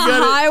it on the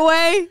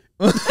highway?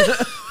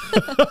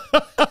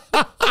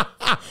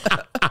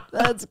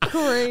 That's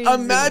crazy.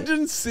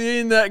 Imagine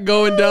seeing that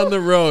going down the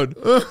road.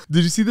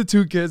 Did you see the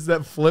two kids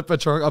that flip a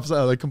truck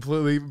upside, like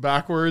completely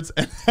backwards?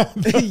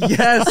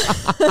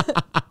 Yes.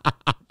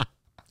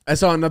 I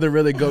saw another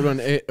really good one.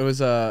 It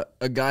was a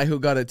guy who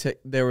got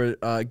they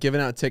were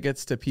giving out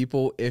tickets to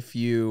people if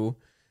you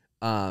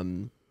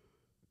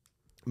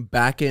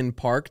back in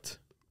parked.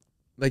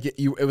 Like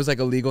it was like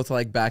illegal to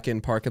like back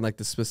in park in like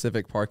the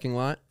specific parking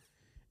lot,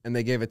 and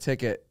they gave a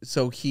ticket.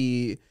 So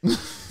he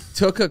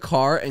took a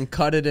car and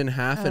cut it in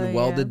half and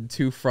welded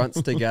two fronts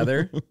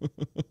together.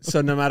 So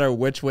no matter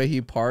which way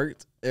he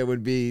parked, it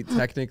would be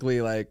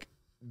technically like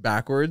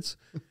backwards.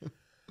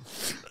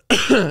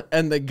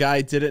 And the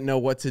guy didn't know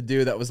what to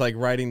do that was like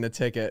writing the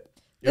ticket.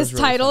 This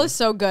title is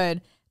so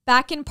good.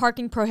 Back in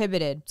parking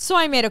prohibited. So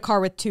I made a car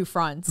with two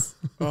fronts.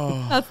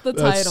 Oh, That's the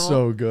title. That's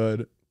so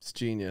good. it's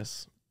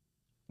genius.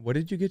 What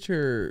did you get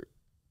your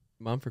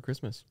mom for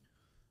Christmas?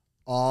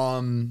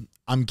 I'm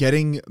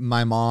getting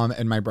my mom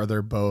and my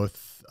brother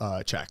both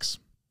checks.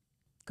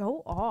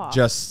 Go off.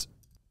 Just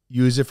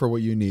use it for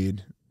what you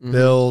need.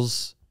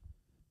 Bills,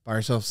 buy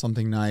yourself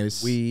something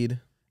nice. Weed,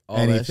 all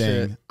that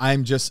shit.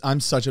 Anything. I'm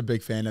such a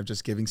big fan of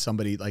just giving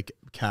somebody like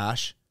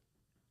cash.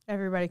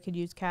 Everybody could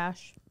use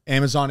cash.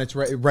 Amazon, it's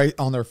right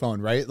on their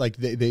phone, right? Like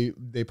they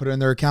put it in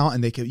their account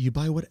and you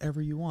buy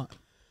whatever you want.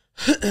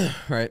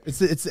 Right. It's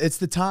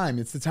the time.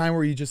 It's the time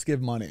where you just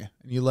give money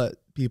and you let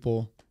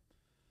people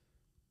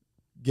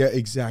get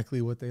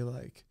exactly what they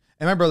like.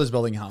 And my brother's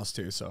building a house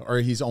too, or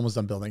he's almost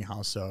done building a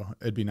house, so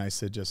it'd be nice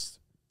to just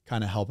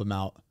kind of help him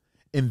out,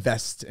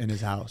 invest in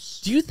his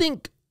house. Do you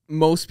think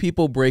most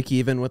people break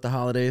even with the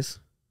holidays?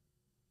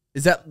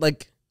 Is that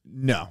like...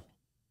 No.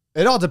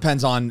 It all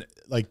depends on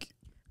like...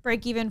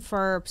 Break even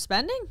for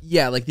spending?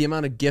 Yeah, like the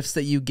amount of gifts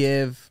that you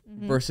give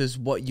versus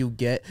what you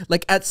get.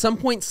 Like at some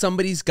point,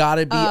 somebody's got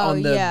to be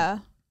on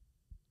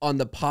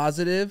the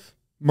positive.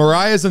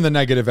 Mariah's in the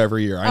negative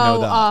every year. I know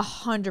that.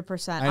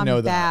 100%. I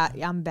know that.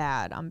 I'm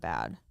bad.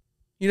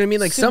 You know what I mean?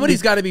 Like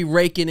somebody's got to be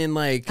raking in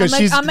like...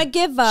 I'm a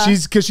giver.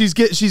 She's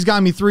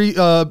got me 3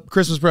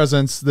 Christmas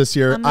presents this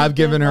year. I've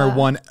given her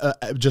one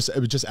just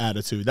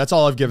attitude. That's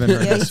all I've given her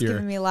Yeah, this he's year.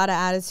 giving me a lot of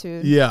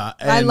attitude. Yeah,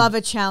 I and love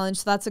a challenge.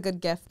 So that's a good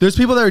gift. there's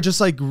people that are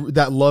just like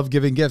that love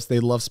giving gifts. They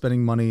love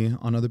spending money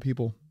on other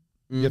people,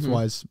 gift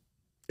wise.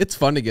 It's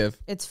fun to give.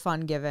 It's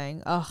fun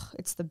giving. Ugh,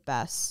 it's the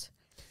best.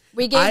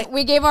 We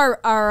gave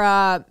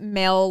our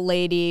mail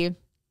lady,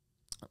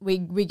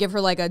 we give her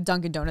like a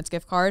Dunkin' Donuts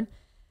gift card,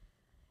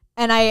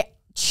 and I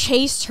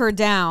chased her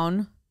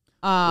down.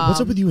 What's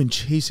up with you and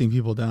chasing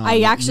people down?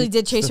 I actually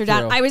did chase her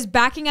down. thrill. I was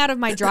backing out of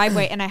my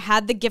driveway and I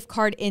had the gift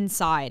card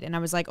inside, and I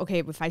was like, okay,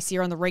 if I see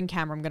her on the Ring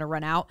camera, I'm gonna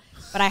run out.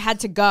 But I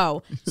had to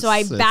go, so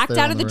I Sit backed there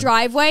out on of the the Ring.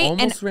 driveway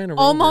Almost ran and her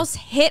over. almost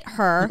hit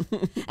her.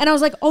 And I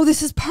was like, oh,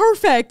 this is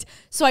perfect.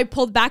 So I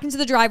pulled back into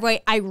the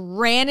driveway. I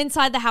ran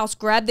inside the house,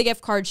 grabbed the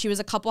gift card. She was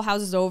a couple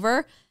houses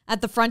over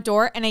at the front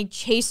door, and I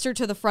chased her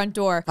to the front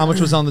door. How much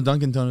was on the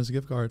Dunkin' Donuts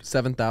gift card?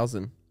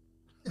 7,000.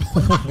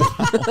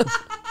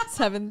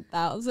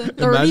 7,000.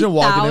 Imagine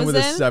walking in with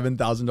a 30,000?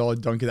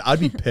 $7,000 Dunkin'. I'd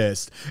be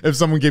pissed if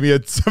someone gave me a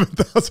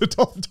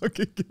 $7,000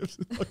 Dunkin' gift.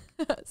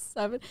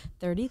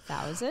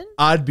 30,000.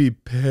 I'd be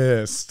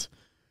pissed.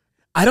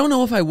 I don't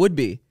know if I would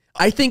be.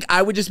 I think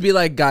I would just be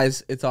like,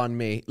 guys, it's on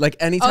me. Like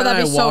anytime Oh,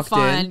 that'd I be so walked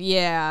fun. in,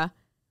 Yeah.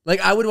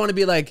 like I would want to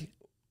be like,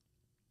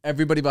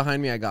 everybody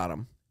behind me, I got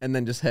them, and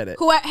then just hit it.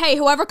 Hey,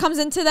 whoever comes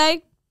in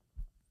today,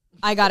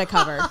 I got it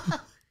covered.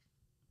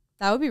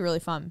 That would be really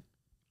fun.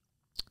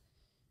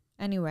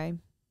 Anyway,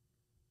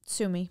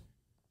 sue me.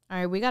 All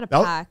right, we got to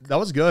pack. That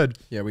was good.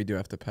 Yeah, we do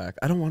have to pack.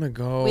 I don't want to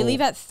go. We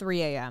leave at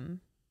 3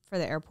 a.m. for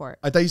the airport.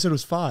 I thought you said it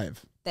was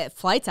 5. The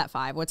flight's at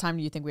 5. What time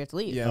do you think we have to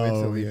leave? Yeah, we have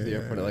to Oh, leave yeah, the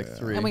airport at like yeah.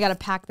 3. And we got to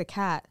pack the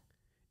cat.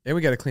 And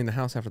we got to clean the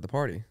house after the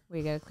party.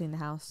 We got to clean the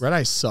house. Red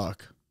eyes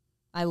suck.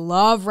 I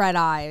love red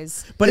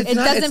eyes. But it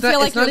doesn't feel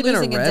like you're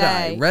losing a red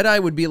day. eye. Red eye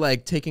would be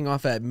like taking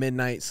off at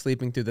midnight,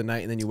 sleeping through the night,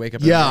 and then you wake up.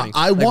 in the Yeah, morning.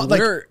 I want,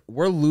 like-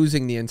 we're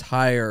losing the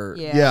entire.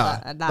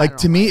 Yeah. that I Like don't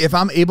to me, like. if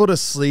I'm able to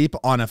sleep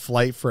on a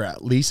flight for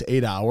at least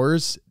 8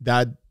 hours,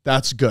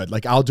 that's good.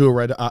 Like I'll do a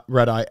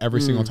red eye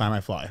every single time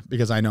I fly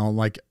because I know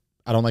like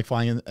I don't like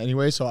flying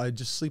anyway, so I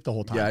just sleep the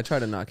whole time. Yeah, I try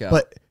to knock out.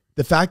 But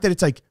the fact that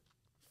it's like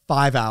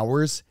 5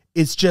 hours,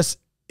 it's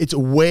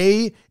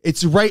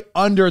right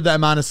under the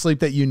amount of sleep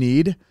that you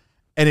need,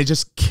 and it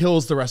just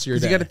kills the rest of your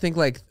day. You got to think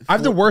like I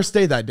have the worst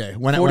day that day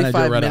when I do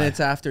 45 red minutes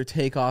eye. after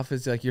takeoff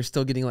is like you're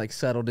still getting like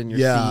settled in your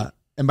seat.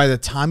 And by the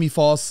time you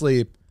fall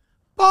asleep,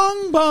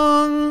 bong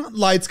bong,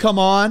 lights come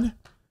on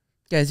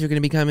Guys, you're going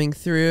to be coming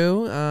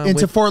through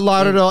into Fort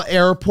Lauderdale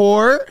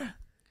Airport.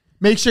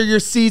 Make sure your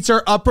seats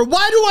are upper.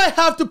 Why do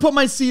I have to put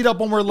my seat up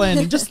when we're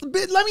landing? Just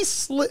let me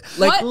slip.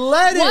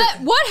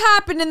 What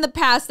happened in the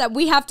past that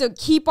we have to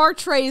keep our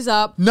trays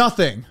up?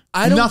 Nothing.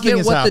 I don't Nothing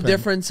get what happened. the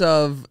difference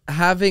of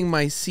having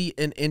my seat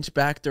an inch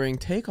back during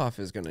takeoff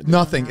is going to do.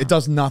 Nothing. It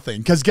does nothing.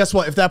 Because guess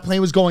what? If that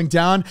plane was going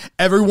down,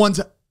 everyone's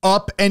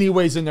up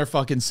anyways in their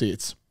fucking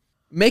seats.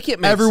 Make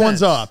it make Everyone's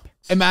sense. up.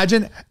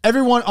 Imagine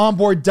everyone on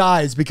board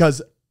dies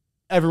because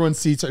everyone's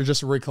seats are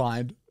just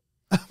reclined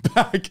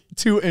back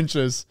 2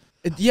 inches.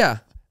 Yeah.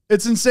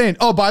 It's insane.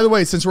 Oh, by the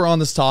way, since we're on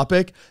this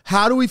topic,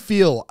 how do we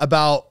feel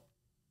about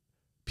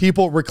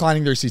people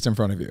reclining their seats in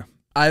front of you?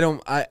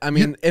 I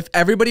mean, if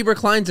everybody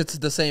reclines, it's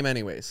the same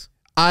anyways.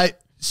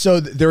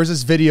 There was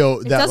this video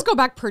It does go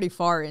back pretty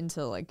far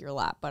into like your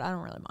lap, but I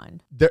don't really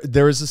mind.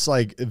 There was this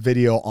like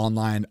video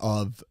online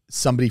of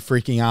somebody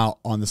freaking out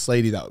on this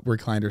lady that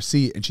reclined her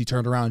seat, and she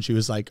turned around and she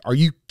was like, "Are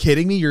you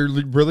kidding me? You're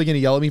really going to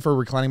yell at me for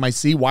reclining my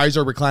seat? Why is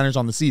there recliners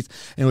on the seats?"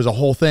 And it was a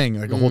whole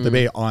thing, like a whole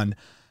debate on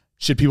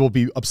should people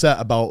be upset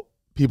about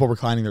people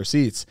reclining their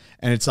seats.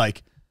 And it's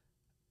like,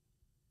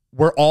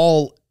 we're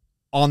all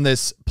on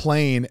this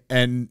plane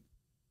and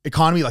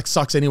economy like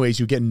sucks anyways.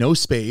 You get no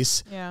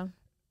space. Yeah.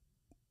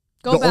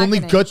 The only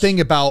good thing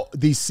about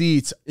these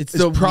seats is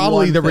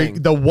probably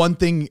the one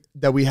thing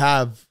that we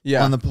have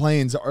on the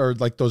planes are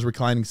like those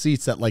reclining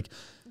seats that like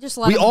just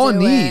let we all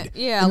need. It.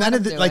 Yeah, and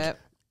then like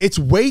it's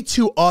way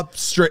too up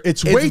straight.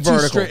 It's way vertical.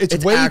 too straight.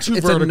 It's way too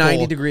vertical. It's a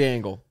 90-degree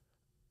angle.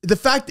 The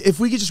fact if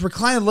we could just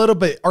recline a little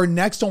bit, our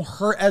necks don't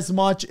hurt as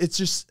much. It's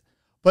just,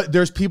 but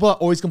there's people that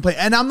always complain.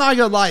 And I'm not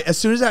gonna lie, as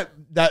soon as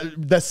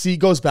that seat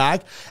goes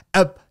back,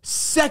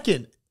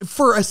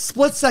 for a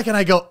split second,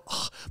 I go,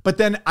 oh, but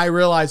then I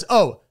realize,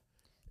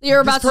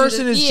 you're about this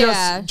person is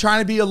just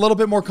trying to be a little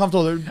bit more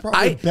comfortable.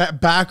 Probably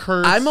back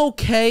hurts. I'm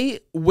okay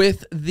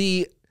with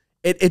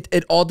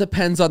it all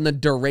depends on the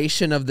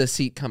duration of the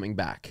seat coming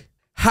back.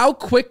 How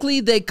quickly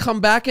they come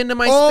back into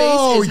my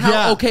space is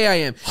how okay I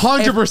am.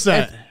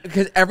 100%.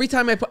 Because every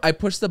time I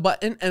push the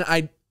button and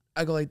I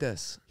go like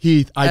this.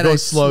 Heath, I go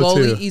slow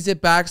too. Slowly ease it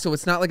back so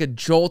it's not like a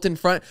jolt in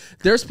front.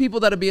 There's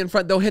people that'll be in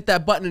front. They'll hit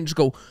that button and just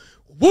go,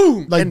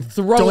 boom, like, and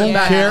throw it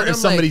back. Don't care if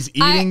somebody's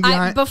eating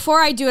behind. Before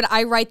I do it,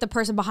 I write the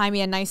person behind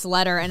me a nice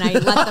letter, and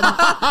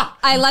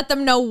I let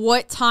them know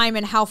what time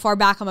and how far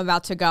back I'm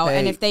about to go. Hey,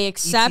 and if they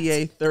accept,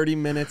 ETA 30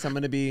 minutes, I'm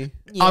going to be.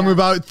 Yeah. I'm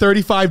about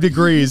 35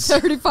 degrees.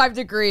 35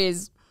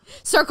 degrees.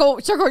 Circle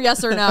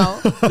yes or no.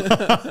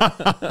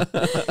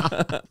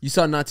 You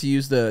saw not to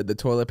use the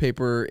toilet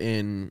paper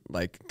in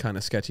like kind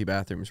of sketchy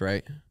bathrooms,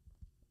 right?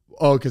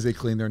 Oh, because they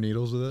clean their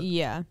needles with it?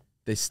 Yeah.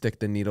 They stick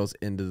the needles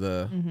into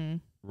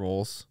the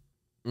rolls.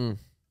 I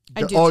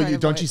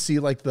don't you see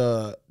like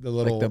the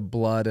little like the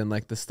blood and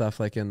like the stuff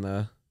like in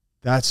the.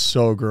 That's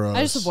so gross.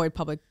 I just avoid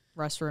public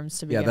restrooms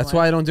to begin Yeah, that's with.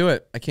 why I don't do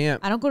it. I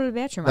can't. I don't go to the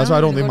bathroom. That's why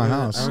I don't leave my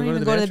house. I don't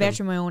even go to the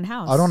bathroom in my own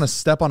house. I don't want to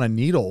step on a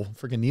needle,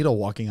 freaking needle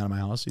walking out of my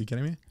house. Are you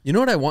kidding me? You know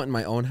what I want in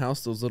my own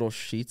house? Those little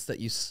sheets that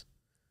you.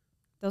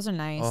 Those are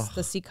nice. Oh,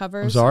 the seat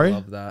covers. I'm sorry? I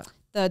love that.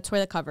 The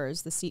toilet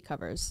covers, the seat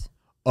covers.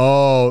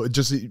 Oh,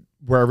 just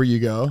wherever you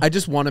go. I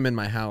just want them in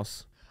my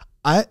house.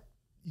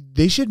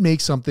 They should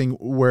make something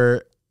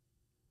where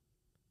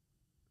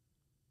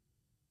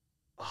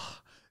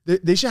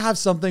they should have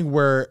something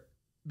where,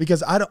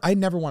 because I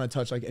never want to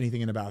touch like anything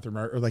in a bathroom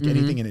or like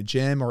anything in a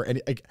gym or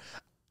any, like,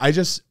 I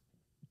just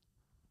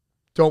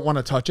don't want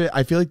to touch it.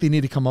 I feel like they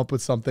need to come up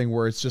with something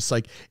where it's just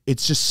like,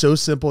 it's just so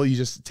simple. You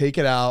just take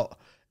it out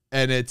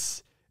and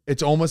it's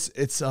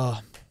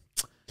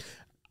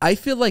I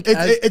feel like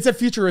it's a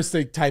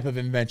futuristic type of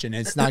invention.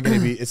 It's not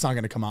going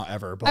to come out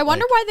ever. But I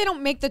wonder why they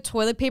don't make the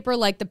toilet paper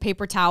like the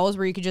paper towels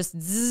where you could just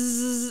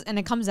zzz and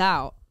it comes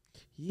out.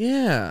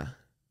 Yeah.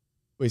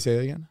 Wait, say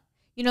that again?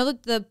 You know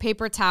the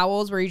paper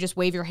towels where you just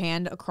wave your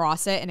hand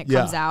across it and it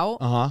comes out?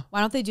 Uh-huh.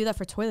 Why don't they do that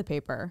for toilet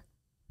paper?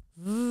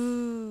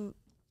 Very true.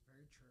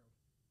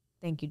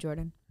 Thank you,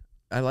 Jordan.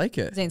 I like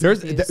it. Zane's There's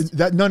confused.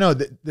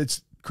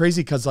 that's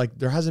crazy because like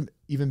there hasn't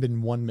even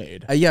been one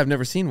made. Yeah, I've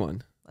never seen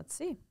one. Let's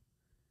see.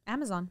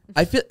 Amazon.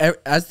 I feel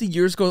as the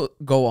years go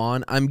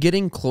on, I'm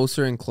getting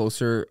closer and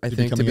closer. I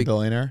think becoming a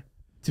billionaire,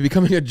 to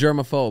becoming a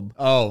germaphobe.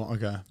 Oh,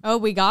 okay. Oh,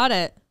 we got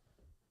it.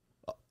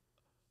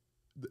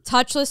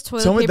 Touchless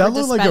toilet That paper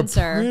looks like a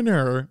dispenser.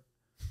 printer.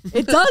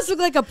 It does look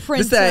like a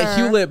printer. It's that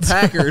Hewlett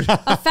Packard.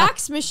 A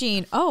fax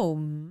machine. Oh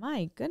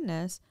my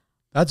goodness.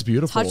 That's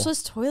beautiful.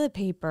 Touchless toilet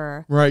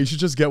paper. Right, you should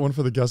just get one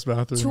for the guest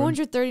bathroom.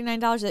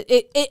 $239.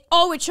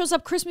 It shows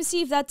up Christmas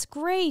Eve. That's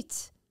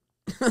great.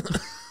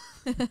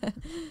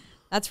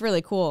 That's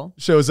really cool.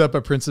 Shows up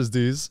at Princess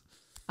D's.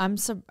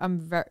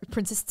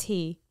 Princess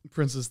T.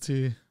 Princess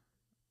T.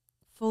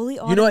 fully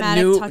You know what?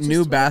 automatic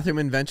New bathroom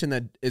invention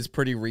that is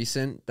pretty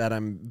recent that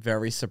I'm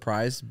very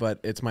surprised, but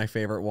it's my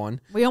favorite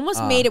one. We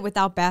almost made it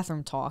without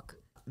bathroom talk.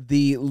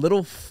 The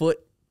little foot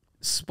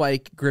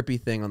spike grippy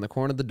thing on the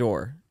corner of the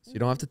door, so you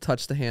don't have to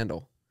touch the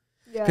handle.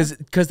 Yeah.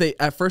 Because they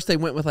at first they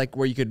went with like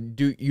where you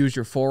could use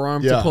your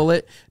forearm to pull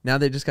it. Now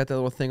they just got that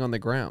little thing on the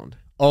ground.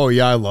 Oh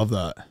yeah, I love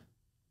that.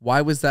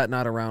 Why was that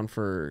not around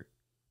for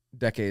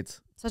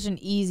decades? Such an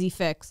easy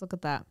fix. Look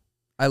at that.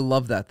 I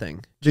love that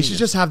thing. They should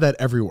just have that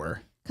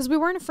everywhere. Because we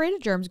weren't afraid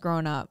of germs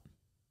growing up.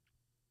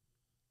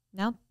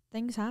 Now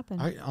things happen.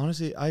 I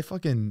honestly, I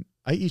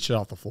eat shit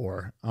off the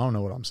floor. I don't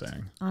know what I'm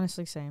saying.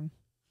 Honestly, same.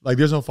 Like,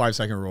 there's no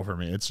 5-second rule for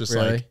me. It's just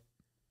Really? like,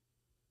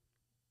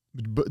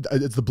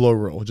 it's the blow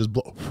rule. Just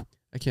blow.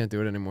 I can't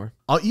do it anymore.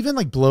 I'll even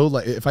like blow,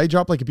 like if I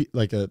drop like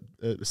a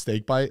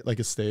steak bite, like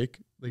a steak.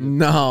 Like,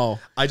 No.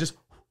 I just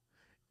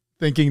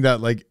thinking that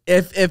like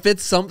If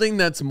it's something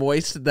that's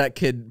moist that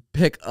could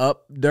pick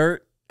up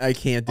dirt, I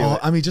can't do it.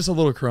 I mean, just a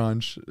little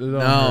crunch. It don't No,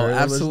 hurt. Just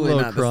a absolutely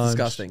little not. That's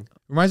disgusting.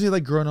 Reminds me of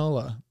like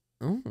granola.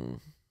 Mm.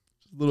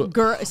 Little.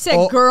 Girl,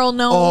 girl,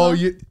 no. Oh,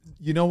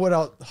 you know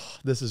what?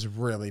 This is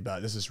really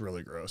bad. This is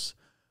really gross.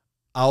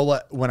 I'll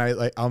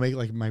make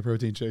like my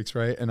protein shakes,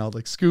 right? And I'll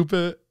like scoop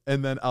it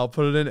and then I'll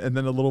put it in and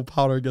then a little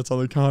powder gets on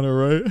the counter,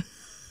 right?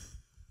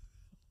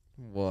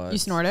 What? You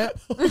snort it?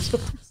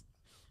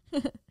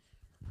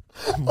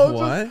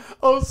 What?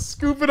 I'll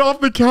scoop it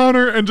off the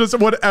counter and just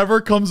whatever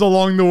comes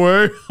along the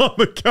way on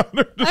the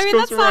counter just goes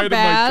that's not right in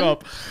bad. my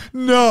cup.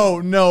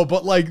 No,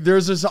 but like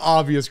there's just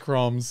obvious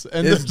crumbs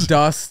and It's there's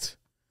dust.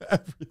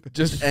 everything.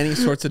 Just any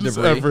sorts of Just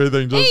debris.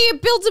 everything. Hey, Just,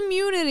 it builds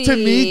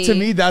immunity. to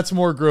me, that's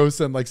more gross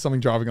than like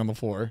something dropping on the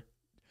floor.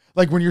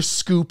 Like when you're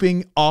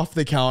scooping off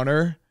the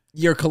counter.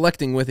 You're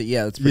collecting with it.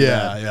 Yeah, that's pretty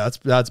bad. Yeah,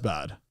 that's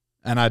bad.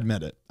 And I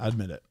admit it.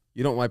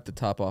 You don't wipe the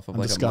top off of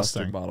like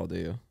disgusting. a mustard bottle, do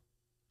you?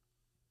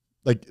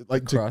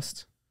 Like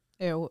Crust.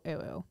 Ew.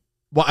 Well,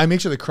 well, I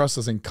make sure the crust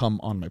doesn't come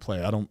on my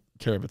plate. I don't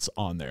care if it's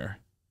on there.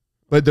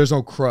 But there's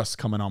no crust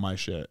coming on my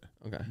shit.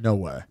 Okay. No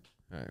way.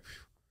 All right.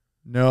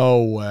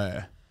 No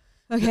way.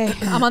 Okay,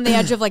 I'm on the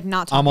edge of like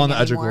not talking I'm on the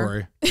edge of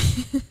anymore. glory.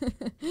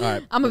 All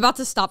right. I'm about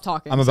to stop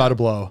talking. I'm about to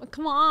blow.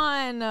 Come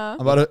on. I'm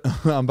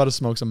about to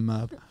smoke some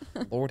meth.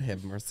 Lord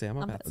have mercy. I'm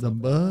about The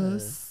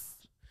bus.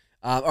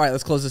 All right,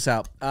 let's close this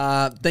out. Thank you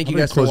I'm gonna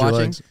guys for close your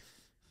watching. legs.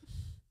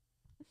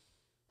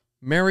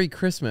 Merry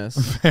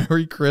Christmas.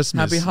 Merry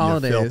Christmas. Happy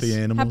holidays. You filthy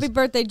animals. Happy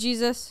birthday,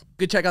 Jesus.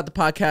 Go check out the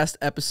podcast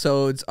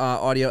episodes,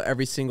 audio,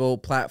 every single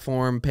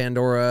platform,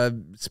 Pandora,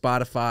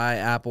 Spotify,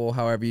 Apple,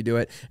 however you do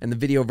it. And the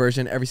video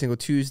version every single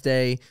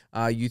Tuesday,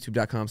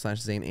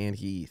 youtube.com/Zane and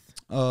Heath.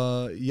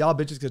 Y'all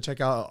bitches go check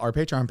out our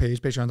Patreon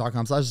page,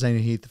 patreon.com/Zane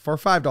and Heath. For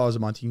 $5 a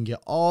month, you can get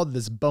all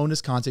this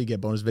bonus content. You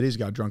get bonus videos. You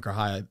got Drunk or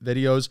High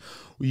videos.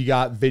 You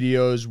got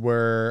videos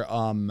where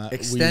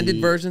Extended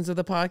versions of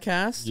the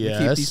podcast. We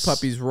keep these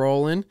puppies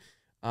rolling.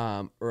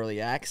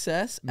 Early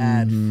access,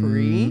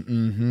 ad-free.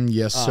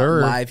 Yes,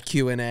 sir. Live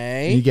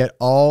Q&A. You get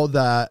all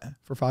that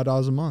for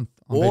 $5 a month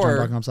on Or-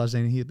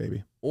 patreon.com/Zane and Heath,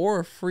 baby.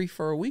 Or free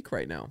for a week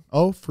right now.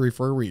 Oh, free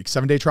for a week.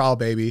 7-day trial,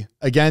 baby.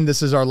 Again,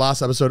 this is our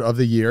last episode of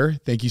the year.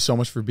 Thank you so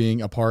much for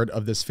being a part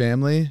of this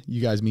family.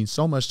 You guys mean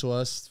so much to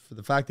us. For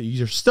the fact that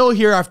you're still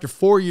here after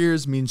 4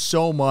 years means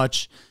so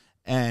much.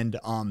 And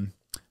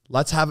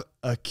let's have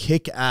a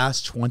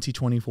kick-ass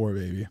 2024,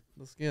 baby.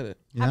 Let's get it.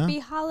 Yeah? Happy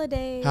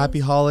holidays. Happy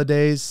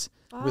holidays.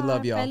 We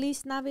love y'all.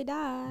 Feliz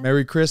Navidad.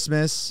 Merry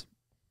Christmas.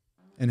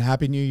 And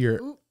Happy New Year.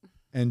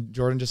 And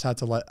Jordan just had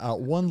to let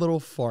out one little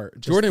fart.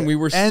 just Jordan, to we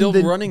were end still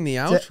running the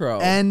outro.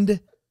 To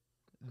end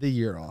the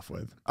year off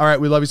with. All right,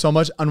 we love you so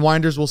much.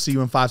 Unwinders, we'll see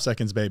you in 5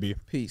 seconds, baby.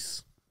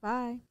 Peace.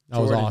 Bye. That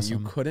was Jordan,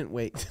 awesome. You couldn't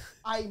wait.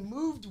 I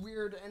moved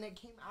weird and it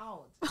came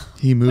out.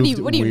 He moved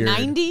What are you, weird.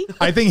 90?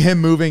 I think him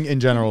moving in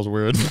general is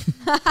weird.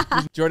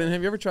 Jordan,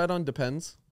 have you ever tried on Depends?